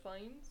Google it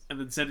Fiennes? and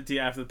then send it to you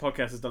after the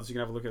podcast is done, so you can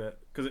have a look at it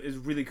because it is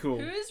really cool.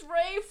 Who is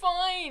Ray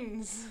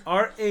Fiennes?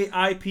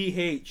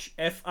 RAIPHNNES.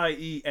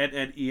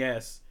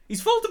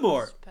 He's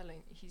Voldemort.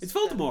 Spelling. It's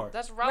Voldemort.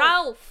 That's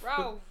Ralph.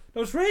 Ralph. That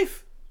was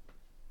Rafe.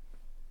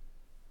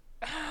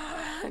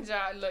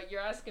 Look,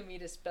 you're asking me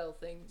to spell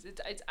things.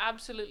 It's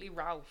absolutely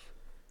Ralph.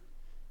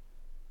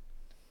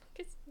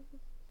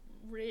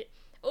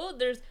 Oh,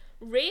 there's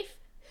Rafe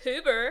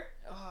Huber.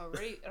 Oh,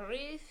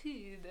 Ray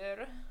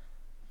Huber.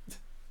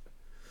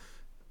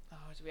 Oh,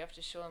 do we have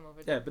to show him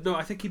over there? Yeah, but no,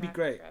 I think he'd be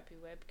great. Crappy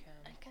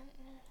webcam.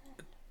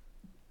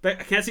 But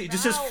I can't see. It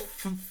just says Ralph.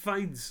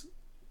 finds.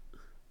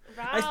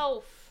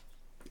 Ralph.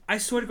 I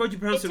swear to God, you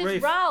pronounce It it is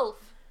Rafe.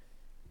 Ralph.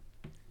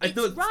 It's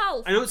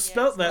Ralph. I know it's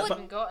spelt that, It's not but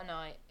even got an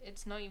I.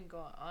 It's not even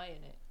got an I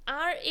in it.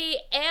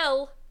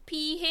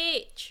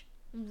 RALPH.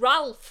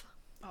 Ralph.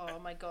 Oh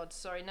my god,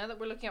 sorry. Now that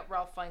we're looking at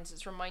Ralph Fiennes,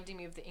 it's reminding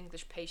me of The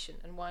English Patient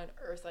and why on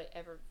earth I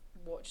ever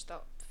watched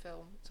that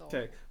film. It's all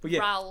okay. But yeah,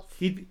 Ralph.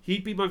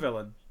 he'd be my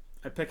villain.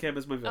 I'd pick him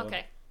as my villain.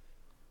 Okay.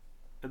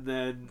 And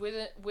then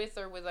with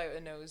or without a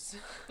nose.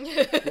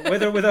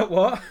 with or without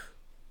what?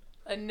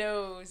 A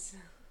nose.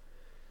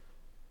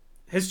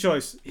 His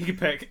choice. He can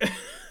pick.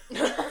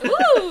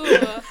 Ooh.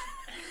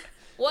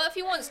 What if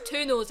he wants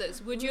two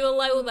noses? Would you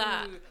allow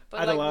that? Ooh,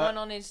 but I'd like allow it. one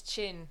on his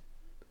chin.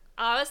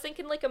 I was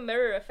thinking like a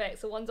mirror effect,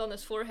 so one's on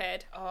his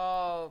forehead.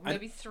 Oh,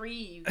 maybe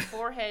three.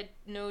 Forehead,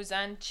 nose,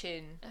 and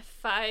chin. A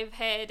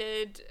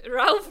five-headed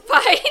Ralph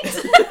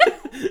Fiennes.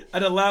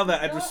 I'd allow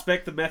that. I'd No.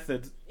 respect the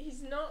method.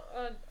 He's not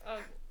a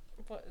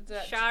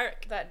that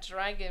Shark. that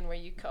dragon where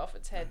you cut off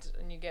its head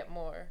and you get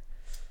more.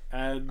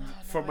 And no,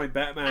 for my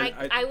Batman,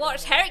 I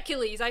watched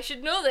Hercules. I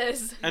should know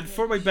this. and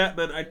for my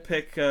Batman, I'd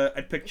pick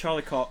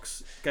Charlie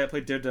Cox, guy that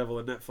played Daredevil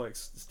in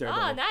Netflix. It's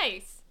Daredevil. Oh,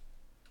 nice.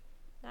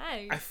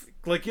 Nice.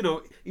 Like, you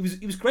know, he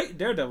was great in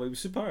Daredevil. He was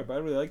superb. I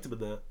really liked him in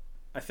that.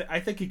 I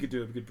think he could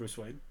do a good Bruce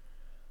Wayne.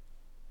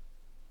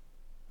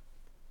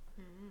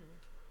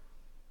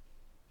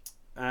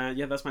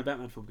 Yeah, that's my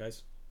Batman film,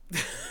 guys.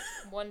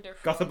 Wonderful.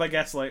 Gotham by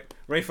Gaslight.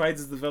 Ray Fiennes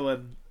is the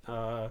villain.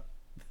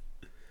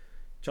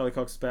 Charlie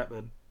Cox is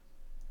Batman.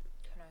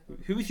 Can I go?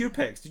 Who was your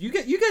picks? Did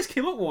you guys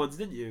came up with ones,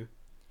 didn't you?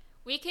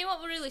 We came up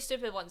with really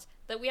stupid ones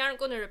that we aren't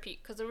going to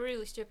repeat because they're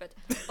really stupid.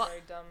 But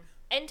Very dumb.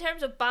 in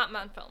terms of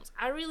Batman films,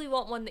 I really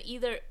want one that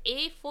either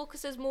A,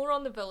 focuses more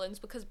on the villains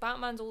because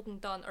Batman's old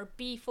and done, or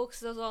B,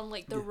 focuses on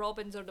like the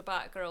Robins or the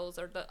Batgirls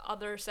or the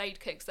other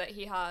sidekicks that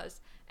he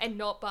has, and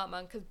not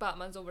Batman because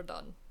Batman's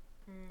overdone.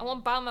 I want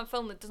a Batman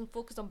film that doesn't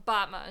focus on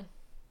Batman.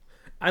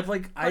 I'd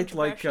like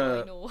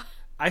Controversial, I know.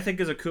 I think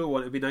as a cool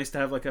one, it'd be nice to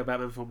have like a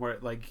Batman film where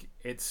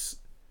it's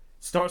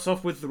starts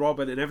off with the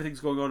Robin and everything's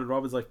going on in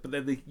Robin's life, but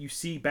then you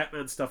see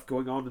Batman stuff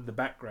going on in the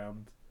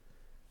background,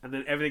 and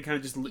then everything kind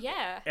of just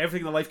everything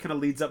in the life kind of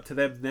leads up to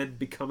them then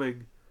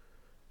becoming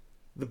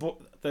the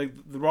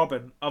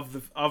Robin of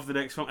the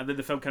next film, and then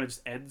the film kind of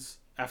just ends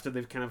after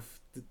they've kind of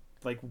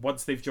like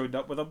once they've joined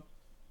up with him.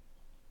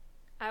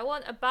 I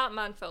want a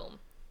Batman film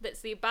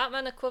that's the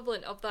Batman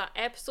equivalent of that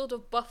episode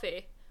of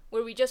Buffy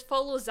where we just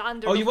follow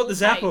Xander. Oh, you want the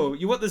whole Zappo? time.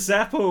 You want the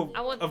Zappo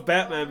I want of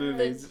Batman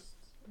movies?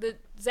 The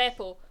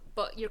Zeppo,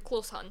 but you're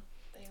close, hun.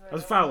 I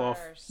was far off.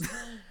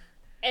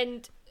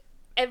 And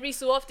every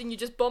so often you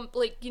just bump,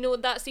 like, you know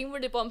that scene where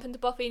they bump into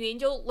Buffy and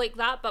Angel, like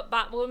that, but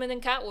Batwoman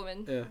and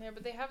Catwoman. Yeah. Yeah,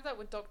 but they have that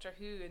with Doctor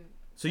Who and.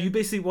 So you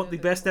basically want the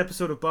best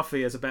episode of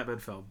Buffy as a Batman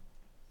film?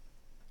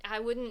 I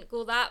wouldn't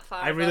go that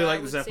far. I really but like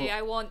I would the Zeppo. say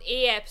I want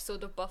a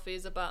episode of Buffy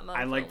as a Batman.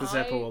 I like the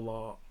film. Zeppo a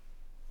lot.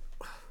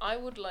 I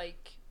would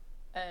like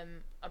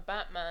a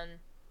Batman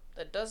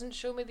that doesn't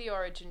show me the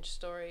origin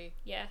story,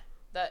 Yeah,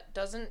 that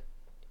doesn't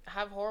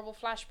have horrible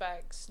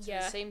flashbacks to the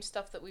Yeah. same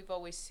stuff that we've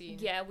always seen.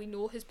 yeah, we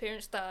know his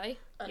parents die.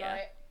 And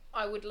Yeah,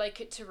 I would like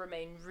it to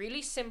remain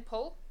really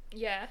simple.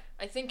 yeah,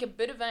 I think a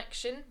bit of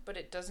action, but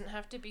it doesn't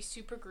have to be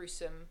super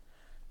gruesome.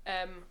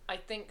 I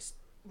think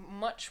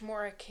much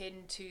more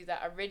akin to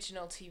that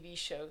original TV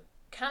show.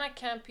 Kinda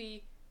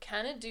campy,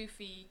 kinda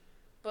doofy,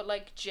 but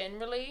like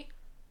generally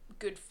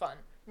good fun.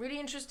 Really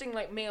interesting,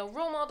 like male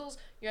role models.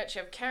 You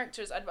actually have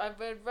characters. I'd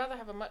rather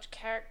have a much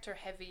character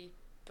heavy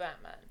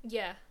Batman.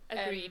 yeah.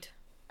 Agreed.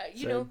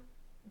 You know,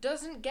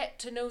 doesn't get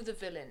to know the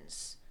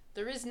villains.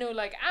 There is no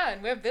like,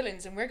 and we're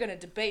villains and we're gonna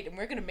debate and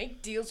we're gonna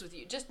make deals with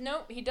you. Just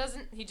no, he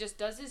doesn't. He just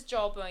does his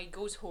job and he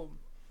goes home.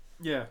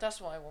 Yeah.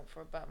 That's what I want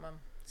for a Batman.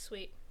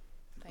 Sweet.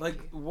 Thank Like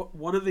you.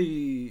 one of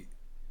the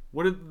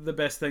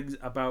best things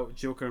about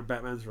Joker and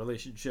Batman's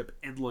relationship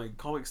in like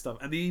comic stuff,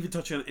 and they even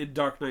touch on it in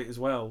Dark Knight as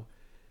well,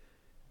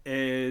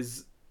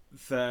 is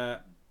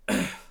that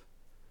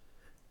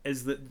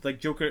like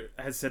Joker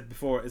has said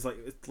before is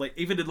like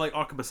even in like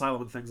Arkham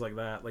Asylum and things like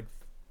that, like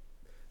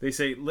they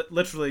say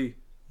literally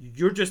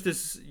you're just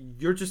as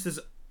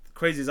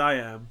crazy as I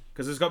am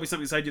because there's got to be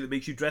something inside you that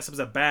makes you dress up as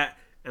a bat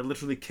and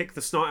literally kick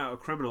the snot out of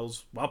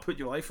criminals while putting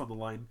your life on the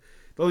line.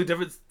 The only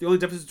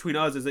difference between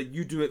us is that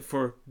you do it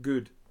for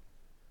good.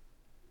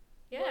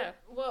 Yeah.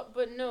 But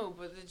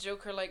the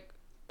Joker like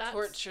That's-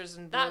 tortures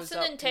and blows That's an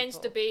up intense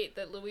people. debate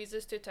that Louise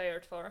is too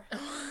tired for.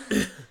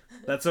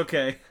 That's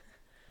okay.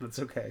 That's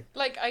okay.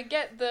 Like I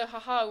get the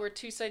haha, we're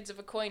two sides of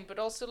a coin, but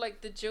also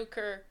like the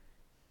Joker,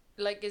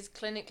 like is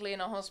clinically in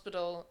a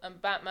hospital,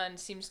 and Batman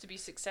seems to be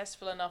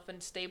successful enough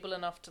and stable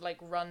enough to like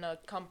run a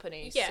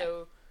company. Yeah.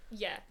 So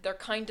Yeah. they're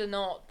kind of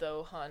not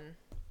though, hun.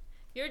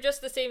 You're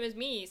just the same as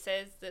me,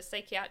 says the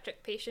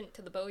psychiatric patient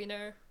to the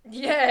billionaire.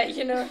 Yeah,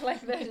 you know, like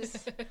there's.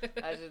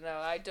 I don't know.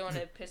 I don't want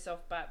to piss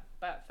off Bat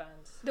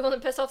fans. Don't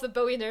want to piss off the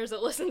billionaires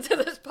that listen to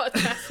this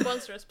podcast.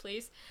 Sponsor us,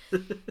 please.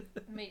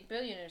 Mate,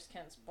 billionaires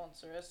can't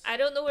sponsor us. I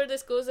don't know where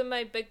this goes in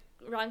my big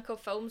rank of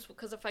films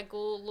because if I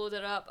go load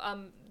it up,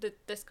 the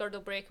Discord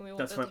will break and we won't.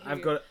 That's be fine.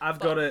 able to I've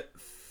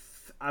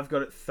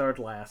got it third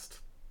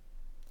last.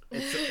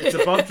 It's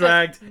above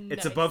Dragged.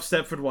 It's Nice. above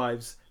Stepford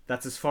Wives.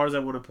 That's as far as I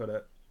want to put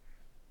it.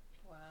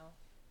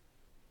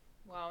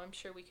 Wow, I'm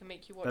sure we can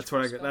make you watch. That's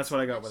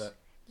what I got with it.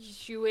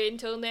 You wait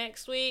until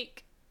next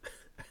week.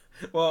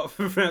 Well,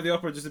 for Phantom of the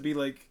Opera, just to be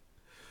like,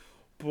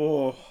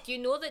 oh, Do you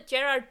know that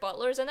Gerard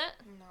Butler's in it?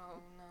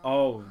 No.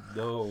 oh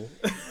no,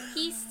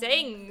 He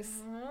sings.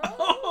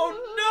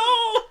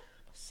 oh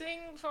Sing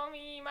for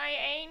me, my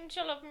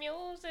angel of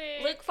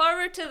music. Look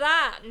forward to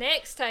that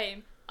next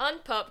time on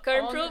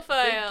Popcorn On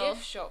Profile. the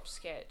gift shop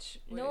sketch.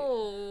 Wait.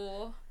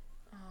 No.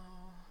 Oh.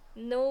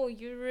 No,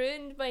 you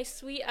ruined my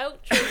sweet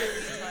outro.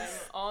 Louise. Time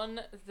on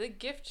the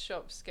gift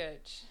shop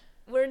sketch.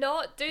 We're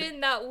not doing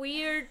that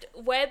weird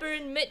Weber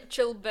and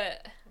Mitchell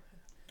bit.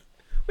 no!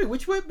 Wait,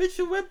 which way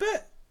Mitchell went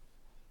bit?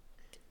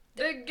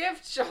 The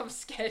gift shop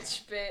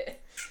sketch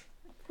bit.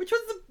 Which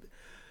one's the?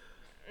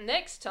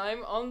 Next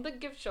time on the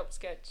gift shop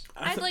sketch.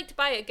 I'd like to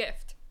buy a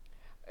gift.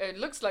 It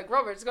looks like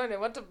Robert's going to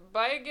want to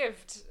buy a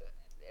gift.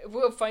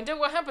 We'll find out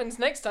what happens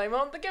next time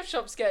on the gift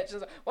shop sketch.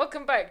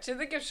 Welcome back to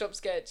the gift shop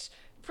sketch.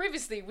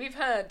 Previously, we've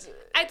had.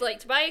 I'd like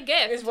to buy a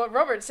gift. Is what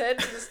Robert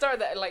said at the start.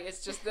 That like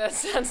it's just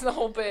that's the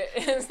whole bit.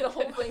 It's the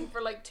whole thing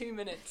for like 2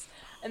 minutes,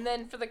 and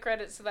then for the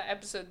credits of that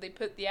episode, they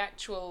put the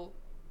actual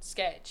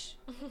sketch,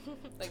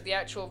 like the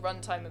actual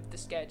runtime of the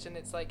sketch, and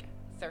it's like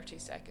 30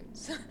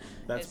 seconds.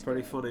 That's It's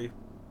pretty great. funny.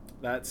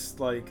 That's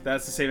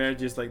the same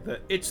energy as like the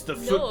it's the No,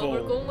 football.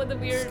 we're going with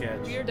the sketch.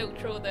 weird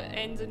outro that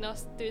ends in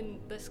us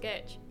doing the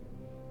sketch.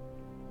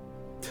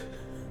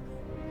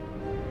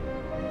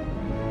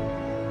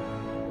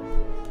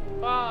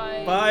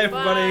 Bye. Bye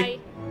everybody.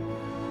 Bye.